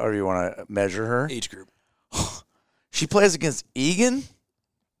want to measure her. Age group. She plays against Egan.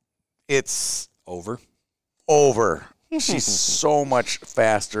 It's Over. She's so much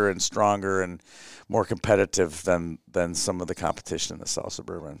faster and stronger and more competitive than some of the competition in the South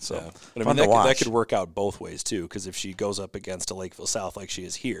Suburban. So, Yeah. But I fun mean, to that watch. could work out both ways, too, because if she goes up against a Lakeville South like she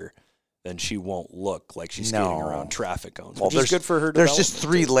is here, then she won't look like she's skating No. around traffic cones, Well, which is good for her There's just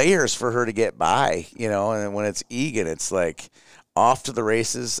development, 3 too. layers for her to get by, and when it's Egan, it's like off to the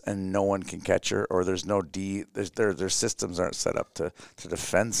races and no one can catch her, or there's no their systems aren't set up to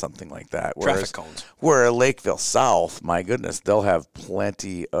defend something like that. Traffic cones. Where Lakeville South, my goodness, they'll have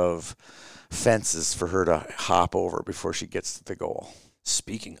plenty of fences for her to hop over before she gets to the goal.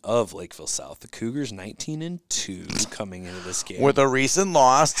 Speaking of Lakeville South, the Cougars 19-2 coming into this game. With a recent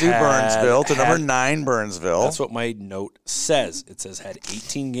loss to Burnsville, to number 9 Burnsville. That's what my note says. It says had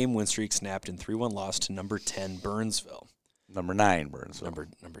 18-game win streak snapped in 3-1 loss to number 10 Burnsville. Number 9 Burnsville.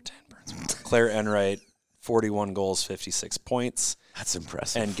 Number 10 Burnsville. Claire Enright, 41 goals, 56 points. That's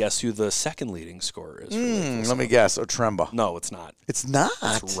impressive. And guess who the second leading scorer is? For Lakeville Let me South? guess. Otremba. No, it's not. It's not.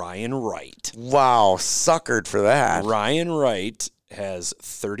 It's Ryan Wright. Wow, suckered for that. Ryan Wright has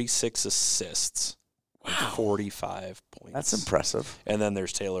 36 assists and 45 points. That's impressive. And then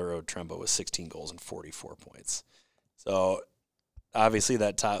there's Taylor Otremba with 16 goals and 44 points. So obviously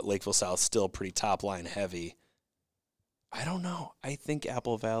that top Lakeville South still pretty top line heavy. I don't know. I think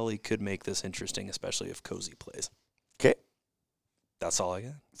Apple Valley could make this interesting, especially if Cozy plays. Okay. That's all I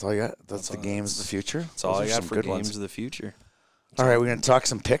got. That's all you got? That's the games of the future? That's all Those I are got some for good games ones. of the future. All right, we're going to talk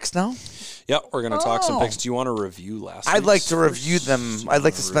some picks now? Yep, we're going to talk some Oh. picks. Do you want to review last I'd like week's to review first? them. Do you I'd like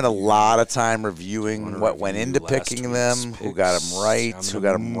wanna to spend a review- lot of time wanna reviewing what went review into last picking week's them, who got picks? them right, I'm who gonna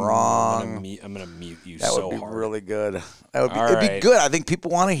got them wrong. I'm going to mute you That so would be hard. really good. That would be, All it'd be right. good. I think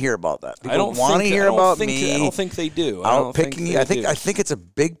people want to hear about that. People I don't want to think- hear I don't about think- me. I don't think they do. out picking they you. I think do. I think it's a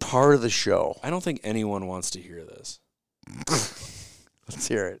big part of the show. I don't think anyone wants to hear this. Let's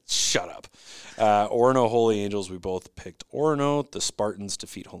hear it. Shut up. Orono Holy Angels, we both picked Orono. The Spartans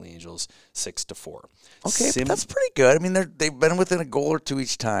defeat Holy Angels 6-4. Okay, but that's pretty good. I mean, they've been within a goal or two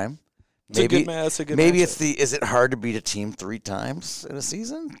each time. Maybe That's a good maybe matchup. it's is it hard to beat a team 3 times in a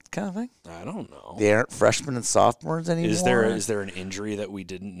season kind of thing? I don't know. They aren't freshmen and sophomores anymore. Is there an injury that we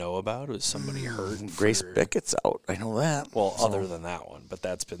didn't know about? Was somebody hurt? Grace for- Beckett's out. I know that. Well, So- other than that one, but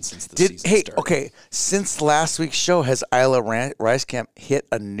that's been since the season hey, started. okay. Since last week's show, has Isla Ricecamp hit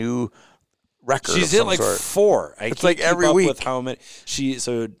a new record? She's of hit some like sort? 4. I It's can't like keep every up week. with how many.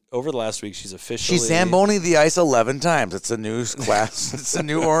 So over the last week, she's officially. She's Zamboni the ice 11 times. It's a new class. It's a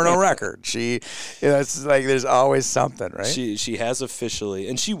new Orono record. It's like there's always something, right? She has officially,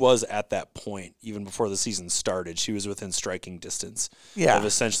 and she was at that point even before the season started. She was within striking distance of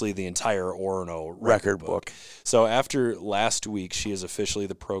essentially the entire Orono record book. So after last week, she is officially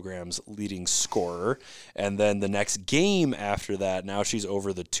the program's leading scorer, and then the next game after that, now she's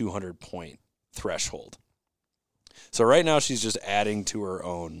over the 200-point threshold. So right now she's just adding to her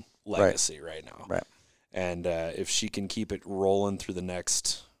own legacy right now. Right. And if she can keep it rolling through the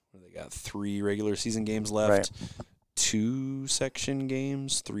next, they got 3 regular season games left, Right. 2 section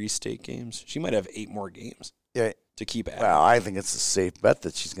games, 3 state games. She might have 8 more games Yeah. to keep adding. Well, I think it's a safe bet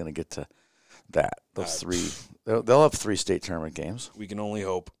that she's going to get to that. Those 3. They'll have 3 state tournament games. We can only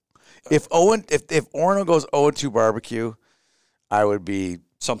hope. If Orono goes 0-2 barbecue, I would be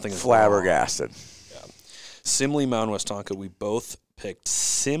Something is flabbergasted. Simley, Mount Westonka, we both picked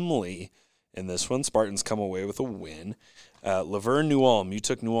Simley in this one. Spartans come away with a win. Laverne, New Ulm. You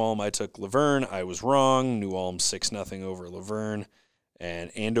took New Ulm. I took Laverne. I was wrong. New Ulm 6-0 over Laverne. And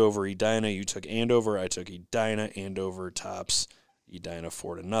Andover, Edina. You took Andover. I took Edina. Andover tops Edina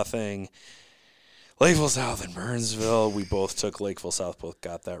 4-0. Lakeville South and Burnsville. We both took Lakeville South. Both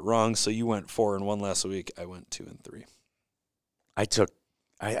got that wrong. So you went 4-1 last week. I went 2-3. I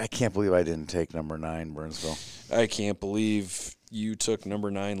can't believe I didn't take number 9, Burnsville. I can't believe you took number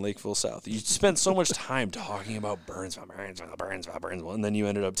 9, Lakeville South. You spent so much time talking about Burnsville, and then you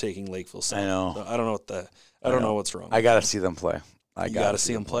ended up taking Lakeville South. I know. So I don't know I don't know what's wrong. I got to see them play. You gotta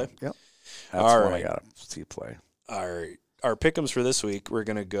see them play? Yep. That's All what right. I got to see play. Our pick'ems for this week, we're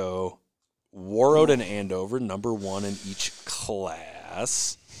gonna go Warroad and Andover, number 1 in each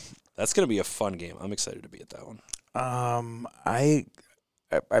class. That's gonna be a fun game. I'm excited to be at that one. I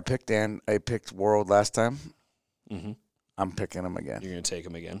picked World last time. Mm-hmm. I'm picking them again. You're gonna take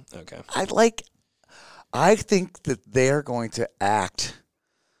them again? Okay. I think that they're going to act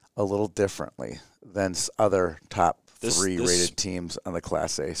a little differently than other top 3 rated teams on the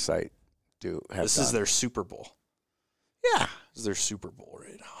Class A site do. This is their Super Bowl. Yeah. This is their Super Bowl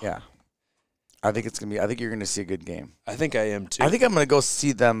right now. Yeah. I think you're going to see a good game. I think I am too. I think I'm going to go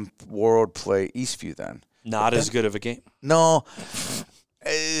see them World play Eastview then. Not as good of a game. No.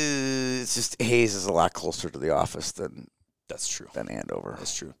 It's just Hayes is a lot closer to the office than That's true. Andover.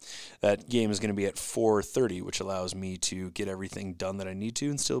 That's true. That game is going to be at 4:30, which allows me to get everything done that I need to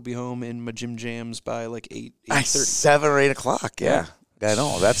and still be home in my gym jams by like 8:30. 7 or 8 o'clock, yeah. I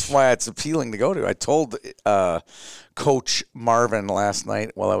know. That's why it's appealing to go to. I told Coach Marvin last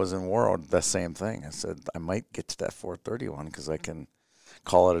night while I was in World the same thing. I said, I might get to that 4:30 one because I can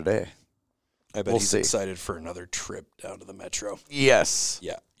call it a day. I bet he's excited for another trip down to the Metro. Yes.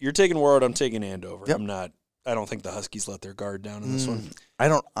 Yeah. You're taking Warroad, I'm taking Andover. Yep. I don't think the Huskies let their guard down in this one. I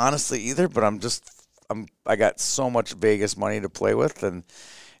don't honestly either, but I got so much Vegas money to play with, and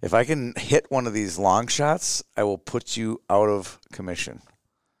if I can hit one of these long shots, I will put you out of commission.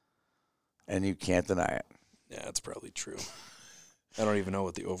 And you can't deny it. Yeah, that's probably true. I don't even know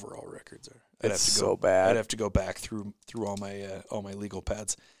what the overall records are. It's so bad. I'd have to go back through all my legal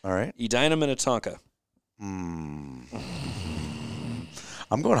pads. All right. Edina, Minnetonka. I'm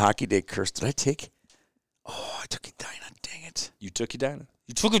going Hockey Day curse. Did I take? Oh, I took Edina. Dang it. You took Edina.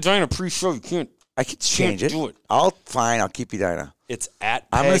 You took Edina pre-show. You can't. I could change it. Do it. I'll keep Edina. It's at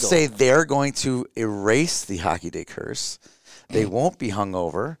I'm going to Pagel. say they're going to erase the Hockey Day curse. They won't be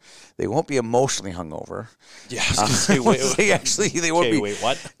hungover. They won't be emotionally hungover. Yeah, I was gonna say, wait. Actually, they won't Okay, be. wait,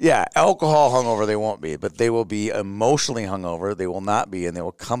 what? Yeah, alcohol hungover they won't be, but they will be emotionally hungover. They will not be, and they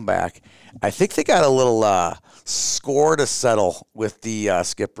will come back. I think they got a little score to settle with the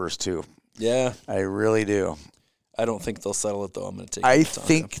Skippers too. Yeah, I really do. I don't think they'll settle it though. I'm going to take. I Minnetonka.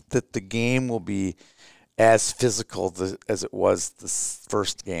 think that the game will be as physical as it was this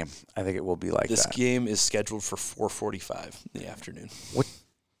first game. I think it will be like this that. game is scheduled for 4:45 in the afternoon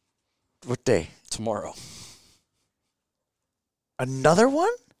What day? tomorrow. Another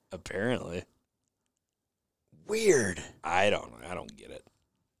one? Apparently, Weird. I don't get it.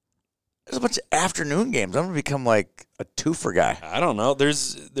 There's a bunch of afternoon games. I'm gonna become like a twofer guy. I don't know.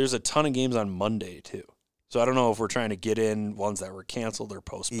 There's a ton of games on Monday too. So I don't know if we're trying to get in ones that were canceled or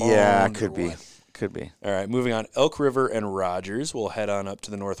postponed. Yeah, or could be. what. Could be. All right, moving on. Elk River and Rogers will head on up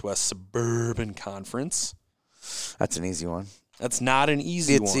to the Northwest Suburban Conference. That's an easy one. That's not an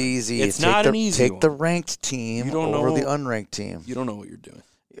easy one. It's easy. It's not an easy one. Take the ranked team You don't over know- the unranked team. You don't know what you're doing.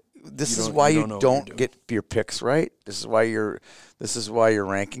 This you is don't- why you you don't know what you're don't doing. get your picks right. This is why your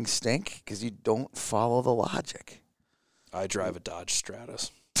rankings stink, because you don't follow the logic. I drive a Dodge Stratus.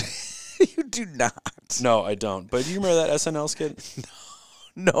 You do not. No, I don't. But do you remember that SNL skit?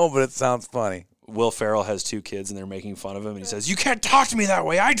 No, but it sounds funny. Will Ferrell has two kids, and they're making fun of him, and he says, "You can't talk to me that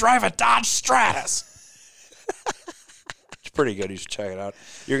way. I drive a Dodge Stratus." It's pretty good. You should check it out.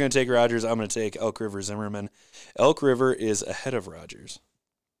 You're going to take Rogers. I'm going to take Elk River Zimmerman. Elk River is ahead of Rogers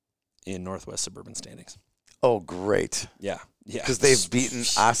in Northwest Suburban standings. Oh, great. Yeah. Because they've beaten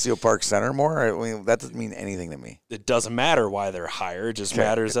Osseo Park Center more? I mean, that doesn't mean anything to me. It doesn't matter why they're higher. It just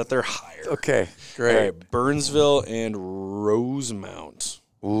matters that they're higher. Okay, All great. right, Burnsville and Rosemount.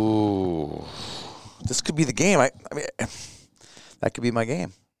 Ooh. This could be the game. I mean, that could be my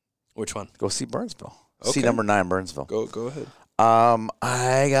game. Which one? Go see Burnsville. Okay. See number 9, Burnsville. Go ahead.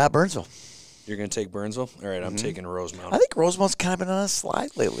 I got Burnsville. You're going to take Burnsville? All right, I'm taking Rosemount. I think Rosemount's kind of been on a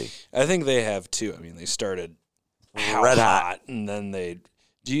slide lately. I think they have too. I mean, they started Red hot. and then they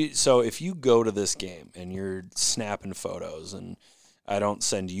so if you go to this game and you're snapping photos, and I don't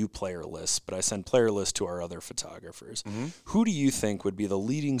send you player lists, but I send player lists to our other photographers, who do you think would be the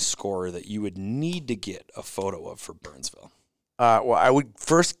leading scorer that you would need to get a photo of for Burnsville? Well, I would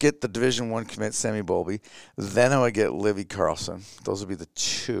first get the Division I commit, Sammy Bowlby. Then I would get Livy Carlson. Those would be the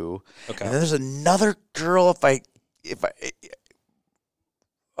two. Okay. And then there's another girl.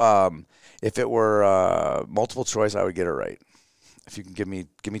 If it were multiple choice, I would get it right. If you can give me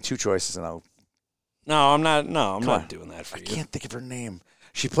two choices, and I'm I'm Come not on. doing that for I you. can't think of her name.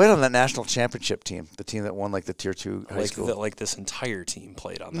 She played on that national championship team, the team that won like the Tier 2 high school. Like this entire team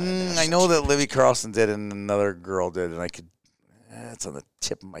played on that. I know that Livy Carlson did, and another girl did, and I could. It's on the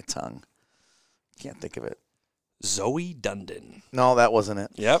tip of my tongue. Can't think of it. Zoe Dundon. No, that wasn't it.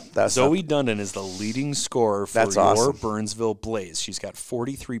 Yep. That's Zoe Dundon is the leading scorer for That's your awesome. Burnsville Blaze. She's got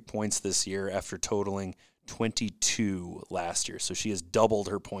 43 points this year after totaling 22 last year. So she has doubled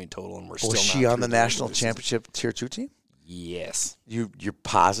her point total, and we're still Was not she on through the national regular season. championship Tier 2 team? Yes. You're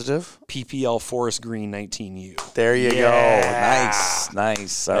positive? PPL Forest Green 19U. There you Yeah. go.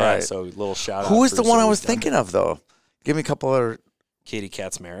 Nice. All Yeah, right. so little shout out. Who was for the one I Zoe was Dundon. thinking of, though? Give me a couple other. Katie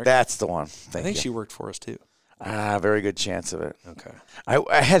Katzmarek. That's the one. I Thank think you. she worked for us too. Very good chance of it. Okay.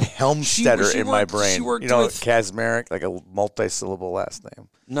 I had Helmstetter She in my worked- brain. she worked You know, with- Kazmarek, like a multi-syllable last name.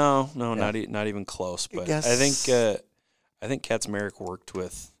 No, not even close. But guess- I think Katzmarek worked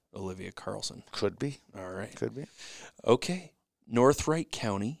with Olivia Carlson. Could be. All right. Could be. Okay. North Wright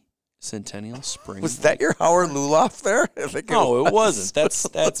County, Centennial Springs. Was that your Howard Luloff there? I think No, it was.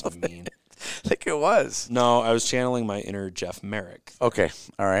 wasn't. That's mean. I think it was. No, I was channeling my inner Jeff Merrick. Okay.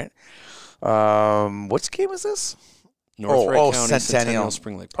 All right. Which game is this? North Wright County, Centennial. Centennial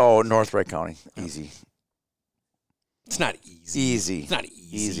Spring Lake Park. Oh, North Wright County. Easy. It's not easy. Easy. It's not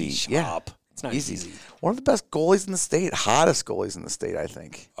easy. Easy. Yeah. Shop. It's not Easy. easy. One of the best goalies in the state. Hottest goalies in the state, I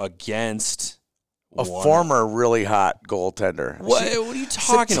think. Against A one- former really hot goaltender. What are you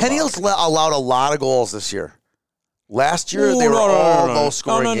talking Centennial's about? allowed a lot of goals this year. Last year, they were all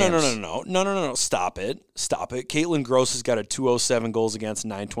low-scoring games. No. Stop it. Caitlin Gross has got a 207 goals against,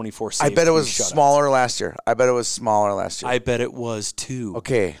 924 saves. I bet it was 3 shutouts. smaller last year. I bet it was too.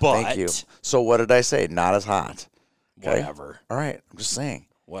 Okay, but thank you. So what did I say? Not as hot. Okay. Whatever. All right, I'm just saying.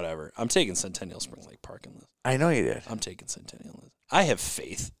 Whatever. I'm taking Centennial Spring Lake Park in this. I know you did. I'm taking Centennial in this. I have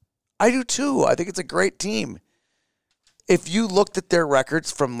faith. I do too. I think it's a great team. If you looked at their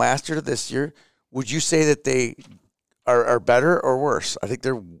records from last year to this year, would you say that they are better or worse? I think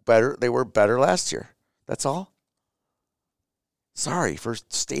they're better. They were better last year. That's all. Sorry for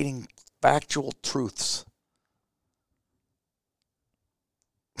stating factual truths.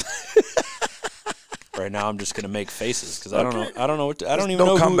 Right now, I'm just going to make faces because I don't know. I don't know. I don't even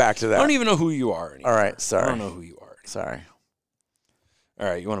Don't know. come back to that. I don't even know who you are anymore. All right, sorry. I don't know who you are. Sorry. All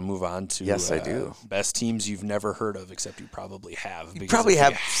right, you want to move on to Yes, I do. Best teams you've never heard of, except you probably have. You probably if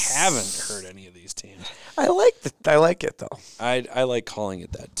have. You haven't heard any of these teams. I like it though. I like calling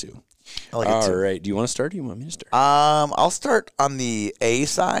it that too. I like it too. All right, do you want to start? Or do you want me to start? I'll start on the A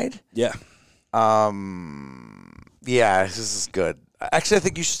side. Yeah. Yeah, this is good. Actually, I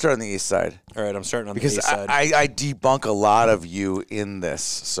think you should start on the East side. All right, I'm starting on because the A side. I debunk a lot of you in this,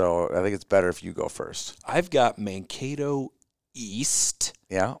 so I think it's better if you go first. I've got Mankato East.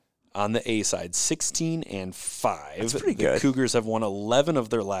 Yeah. On the A side, 16-5. That's pretty the good. Cougars have won 11 of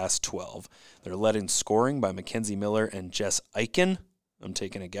their last 12. They're led in scoring by Mackenzie Miller and Jess Eichen. I'm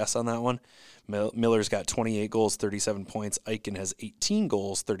taking a guess on that one. Miller's got 28 goals, 37 points. Eichen has 18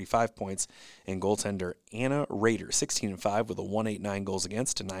 goals, 35 points. And goaltender Anna Rader, 16-5 with a 189 goals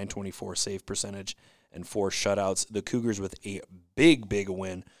against, a 924 save percentage, and 4 shutouts. The Cougars with a big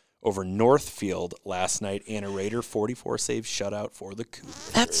win over Northfield last night. Anna Rader, 44 save shutout for the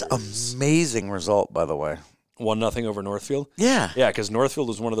Cougars. That's amazing result, by the way. 1-0 over Northfield? Yeah. Yeah, because Northfield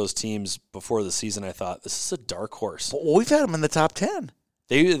was one of those teams before the season I thought, this is a dark horse. Well, we've had them in the top 10.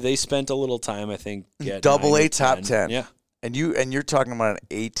 They spent a little time, I think, getting Double 9 A or top 10. 10. Yeah. And you're talking about an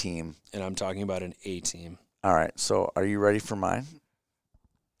A team. And I'm talking about an A team. All right. So are you ready for mine?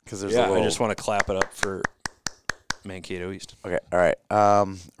 Because there's I a little... just want to clap it up for Mankato East. Okay. All right.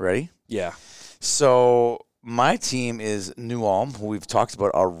 Ready? Yeah. So my team is New Ulm, who we've talked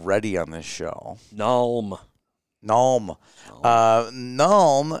about already on this show. Nulm. Nulm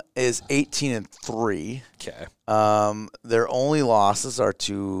is 18-3. Okay. Their only losses are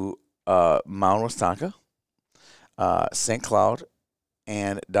to Mount Westonka, St. Cloud,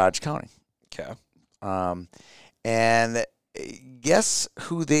 and Dodge County. Okay. And guess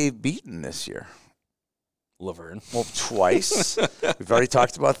who they've beaten this year? Laverne. Well, twice. We've already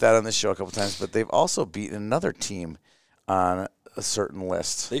talked about that on the show a couple times, but they've also beaten another team on a certain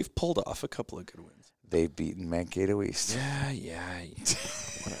list. They've pulled off a couple of good wins. They've beaten Mankato East. Yeah.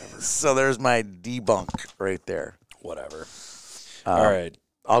 Whatever. So there's my debunk right there. Whatever. All right.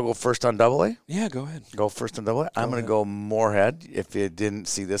 I'll go first on Double A. Yeah, go ahead. Go first on Double A. I'm going to go Moorhead. If you didn't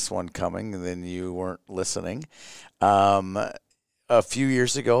see this one coming, then you weren't listening. A few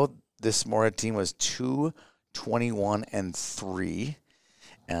years ago, this Moorhead team was 2-21-3.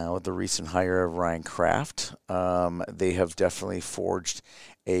 With the recent hire of Ryan Kraft, they have definitely forged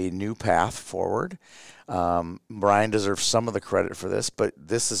a new path forward. Ryan deserves some of the credit for this, but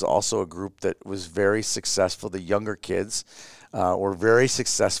this is also a group that was very successful. The younger kids were very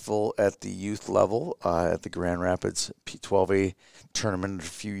successful at the youth level at the Grand Rapids P12A tournament a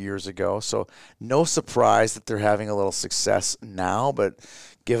few years ago. So no surprise that they're having a little success now, but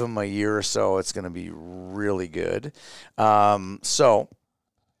give them a year or so, it's going to be really good. So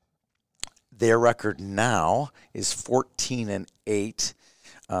their record now is 14-8.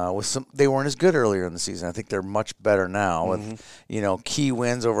 They weren't as good earlier in the season. I think they're much better now with key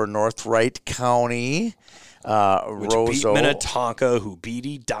wins over North Wright County, Which Roseau, beat Minnetonka, who beat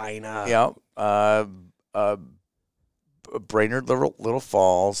Edina. Yeah, Brainerd Little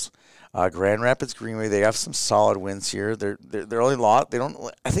Falls, Grand Rapids Greenway. They have some solid wins here. They're only lost. They don't.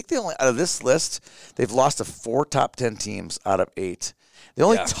 I think they only out of this list they've lost to 4 top 10 teams out of 8. The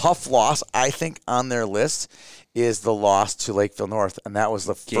only tough loss, I think, on their list is the loss to Lakeville North, and that was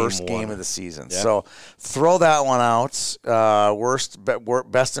the first game of the season. Yeah. So throw that one out.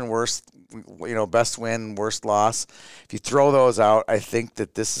 Best and worst, best win, worst loss. If you throw those out, I think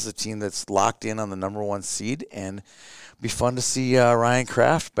that this is a team that's locked in on the number 1 seed, and it'd be fun to see Ryan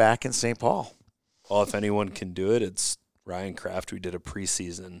Kraft back in St. Paul. Well, if anyone can do it, it's Ryan Kraft. We did a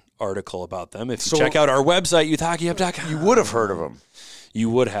preseason article about them. If you check out our website, youthhockeyup.com. You would have heard of them. You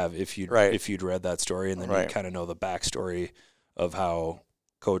would have if you'd read that story, and then you kind of know the backstory of how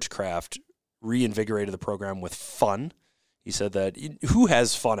Coach Kraft reinvigorated the program with fun. He said that who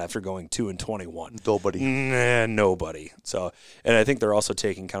has fun after going 2-21? Nobody. Nobody. So, and I think they're also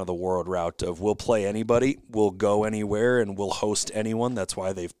taking kind of the world route of we'll play anybody, we'll go anywhere, and we'll host anyone. That's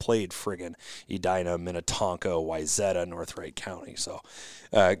why they've played friggin' Edina, Minnetonka, Wayzata, North Wright County. So,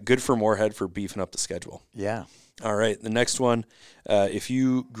 good for Moorhead for beefing up the schedule. Yeah. All right, the next one, if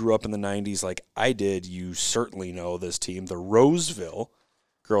you grew up in the 90s like I did, you certainly know this team, the Roseville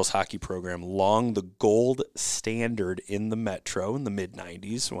girls hockey program, long the gold standard in the Metro in the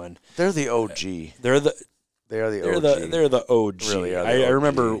mid-90s when They're the OG. they're the They're the OG. They're the OG. Really are the I OG.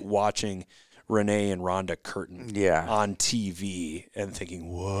 remember watching Renee and Rhonda Curtin Yeah. on TV and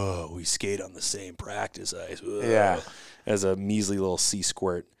thinking, whoa, we skate on the same practice ice. Whoa. Yeah. As a measly little sea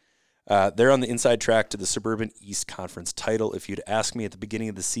squirt. They're on the inside track to the Suburban East Conference title. If you'd asked me at the beginning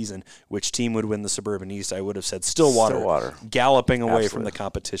of the season which team would win the Suburban East, I would have said Stillwater. Galloping away from the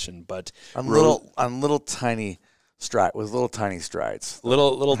competition. But on little tiny strides. Little tiny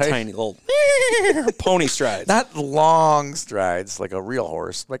tiny little pony strides. Not long strides like a real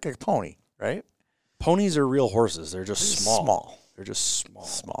horse, like a pony, right? Ponies are real horses. They're just small. They're just small.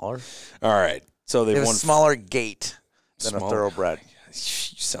 Smaller. All right. So They they've have a won smaller gait than a Smaller. thoroughbred.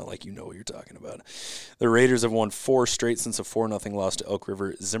 You sound like you know what you're talking about. The Raiders have won 4 straight since a 4-0 loss to Elk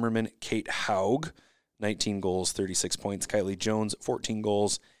River. Zimmerman, Kate Haug, 19 goals, 36 points. Kylie Jones, 14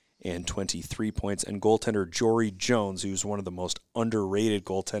 goals and 23 points. And goaltender Jory Jones, who's one of the most underrated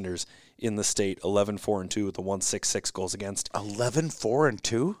goaltenders in the state, 11-4-2 with the 1.66 goals against.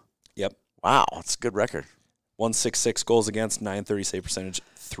 11-4-2. Yep. Wow, that's a good record. 1.66 goals against, 930 save percentage,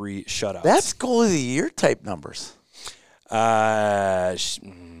 3 shutouts. That's goal of the year type numbers. She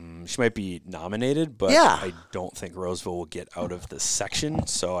might be nominated, but Yeah. I don't think Roseville will get out of this section,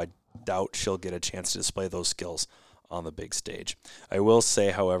 so I doubt she'll get a chance to display those skills on the big stage. I will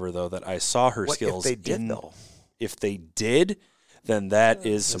say, however, though, that I saw her What skills. if they did, though? If they did, then that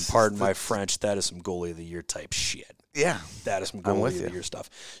is some, pardon my French, that is some goalie of the year type shit. Yeah. That is some I'm goalie with of the you. year stuff.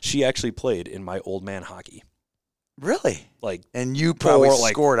 She actually played in my old man hockey, Really? like And you probably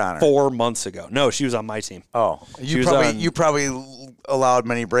like scored on her. 4 months ago. No, she was on my team. Oh, She was on- you probably allowed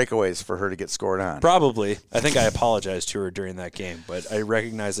many breakaways for her to get scored on. Probably. I think I apologized to her during that game, but I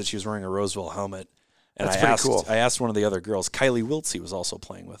recognized that she was wearing a Roseville helmet. And That's I pretty asked cool. I asked one of the other girls, Kylie Wiltsey was also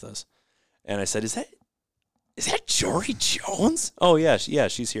playing with us. And I said, Is that Jory Jones? Oh yeah,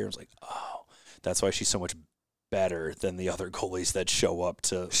 she's here. I was like, oh, that's why she's so much better than the other goalies that show up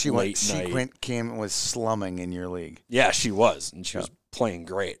to late night. Came and was slumming in your league. Yeah, she was, and she was playing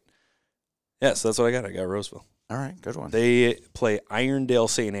great. Yeah, so that's what I got. I got Roseville. All right, good one. They play Irondale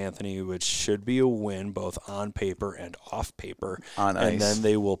St. Anthony, which should be a win both on paper and off paper. On and ice. then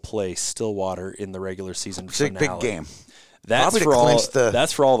they will play Stillwater in the regular season Big finale. game. That's Probably to for all. clinch the-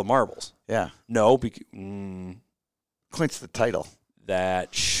 That's for all the marbles. Yeah, No, clinch the title,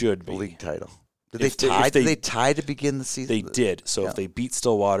 that should the be. league title. Did If they they- tie? if they- Did they tie to begin the season? They did. So Yeah. if they beat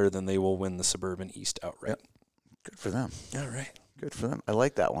Stillwater, then they will win the Suburban East outright. Good for them. All right. Good for them. I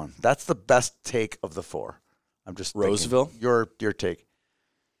like that one. That's the best take of the 4. I'm just thinking. Roseville? Your take,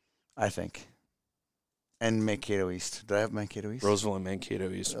 I think. And Mankato East. Did I have Mankato East? Roseville and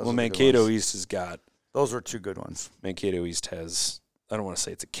Mankato East. Those Well, are the good Mankato ones. East has got. Those were 2 good ones. Mankato East has, I don't want to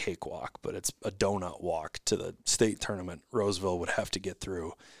say it's a cakewalk, but it's a donut walk to the state tournament. Roseville would have to get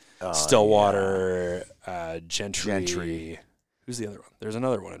through Stillwater, Gentry. Who's the other one? There's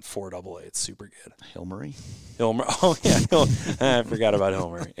another one in 4AA. It's super good. Hillmurray. Hilmer. Oh, yeah. I forgot about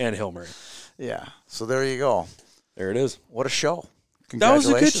Hilmer and Hilmer. Yeah. So there you go. There it is. What a show. That was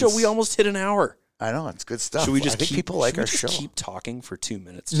a good show. Congratulations. We almost hit an hour. I know. It's good stuff. Should we just I think keep, people like should we our just show. keep talking for 2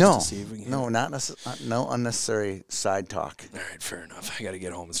 minutes just No. to see if we can No, no unnecessary side talk. All right, fair enough. I got to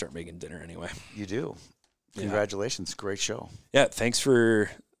get home and start making dinner anyway. You do. Yeah. Congratulations. Great show. Yeah, thanks for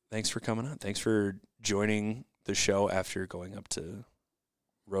coming on. Thanks for joining the show after going up to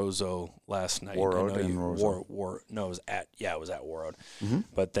Roseau last night. Warroad I know and you Roseau. No, it was at Warroad. Mhm.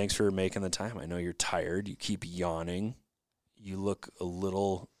 But thanks for making the time. I know you're tired. You keep yawning. You look a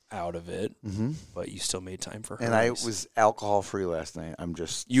little out of it, Mm-hmm. but you still made time for her. And I was alcohol free last night.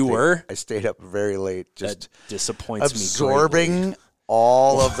 You were? I stayed up very late, That just disappoints me greatly. absorbing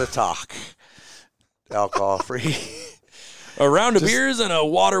all of the talk. Alcohol free. A round of beers and a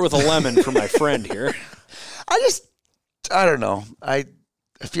water with a lemon for my friend here. I don't know. I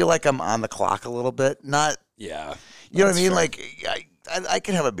feel like I'm on the clock a little bit. Not, Yeah. you know what I that's mean? fair. Like I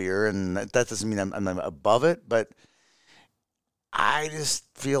can have a beer, and that doesn't mean I'm above it, but I just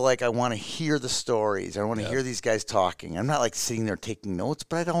feel like I want to hear the stories. I want to hear these guys talking. I'm not like sitting there taking notes,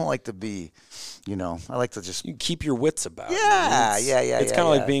 but I don't like to be, I like to just. You keep your wits about. Yeah, you. yeah. It's kind of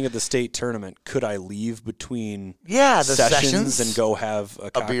like being at the state tournament. Could I leave between the sessions and go have a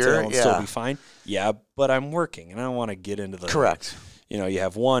cocktail beer? and still Yeah. be fine? Yeah, but I'm working and I don't want to get into the Correct. You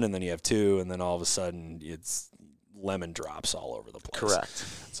have one and then you have two and then all of a sudden it's lemon drops all over the place. Correct.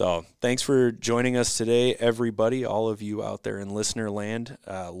 So thanks for joining us today, everybody, all of you out there in listener land.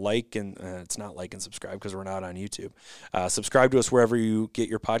 It's not like and subscribe because we're not on YouTube. Subscribe to us wherever you get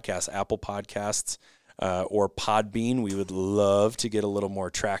your podcasts, Apple Podcasts, or Podbean. We would love to get a little more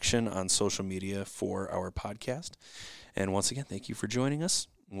traction on social media for our podcast. And once again, thank you for joining us.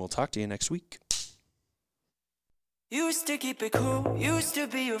 And we'll talk to you next week. Used to keep it cool, used to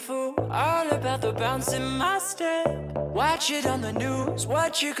be a fool, all about the bounce in my step. Watch it on the news,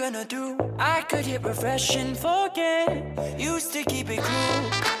 what you gonna do? I could hit refresh and forget. Used to keep it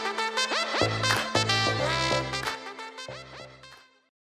cool.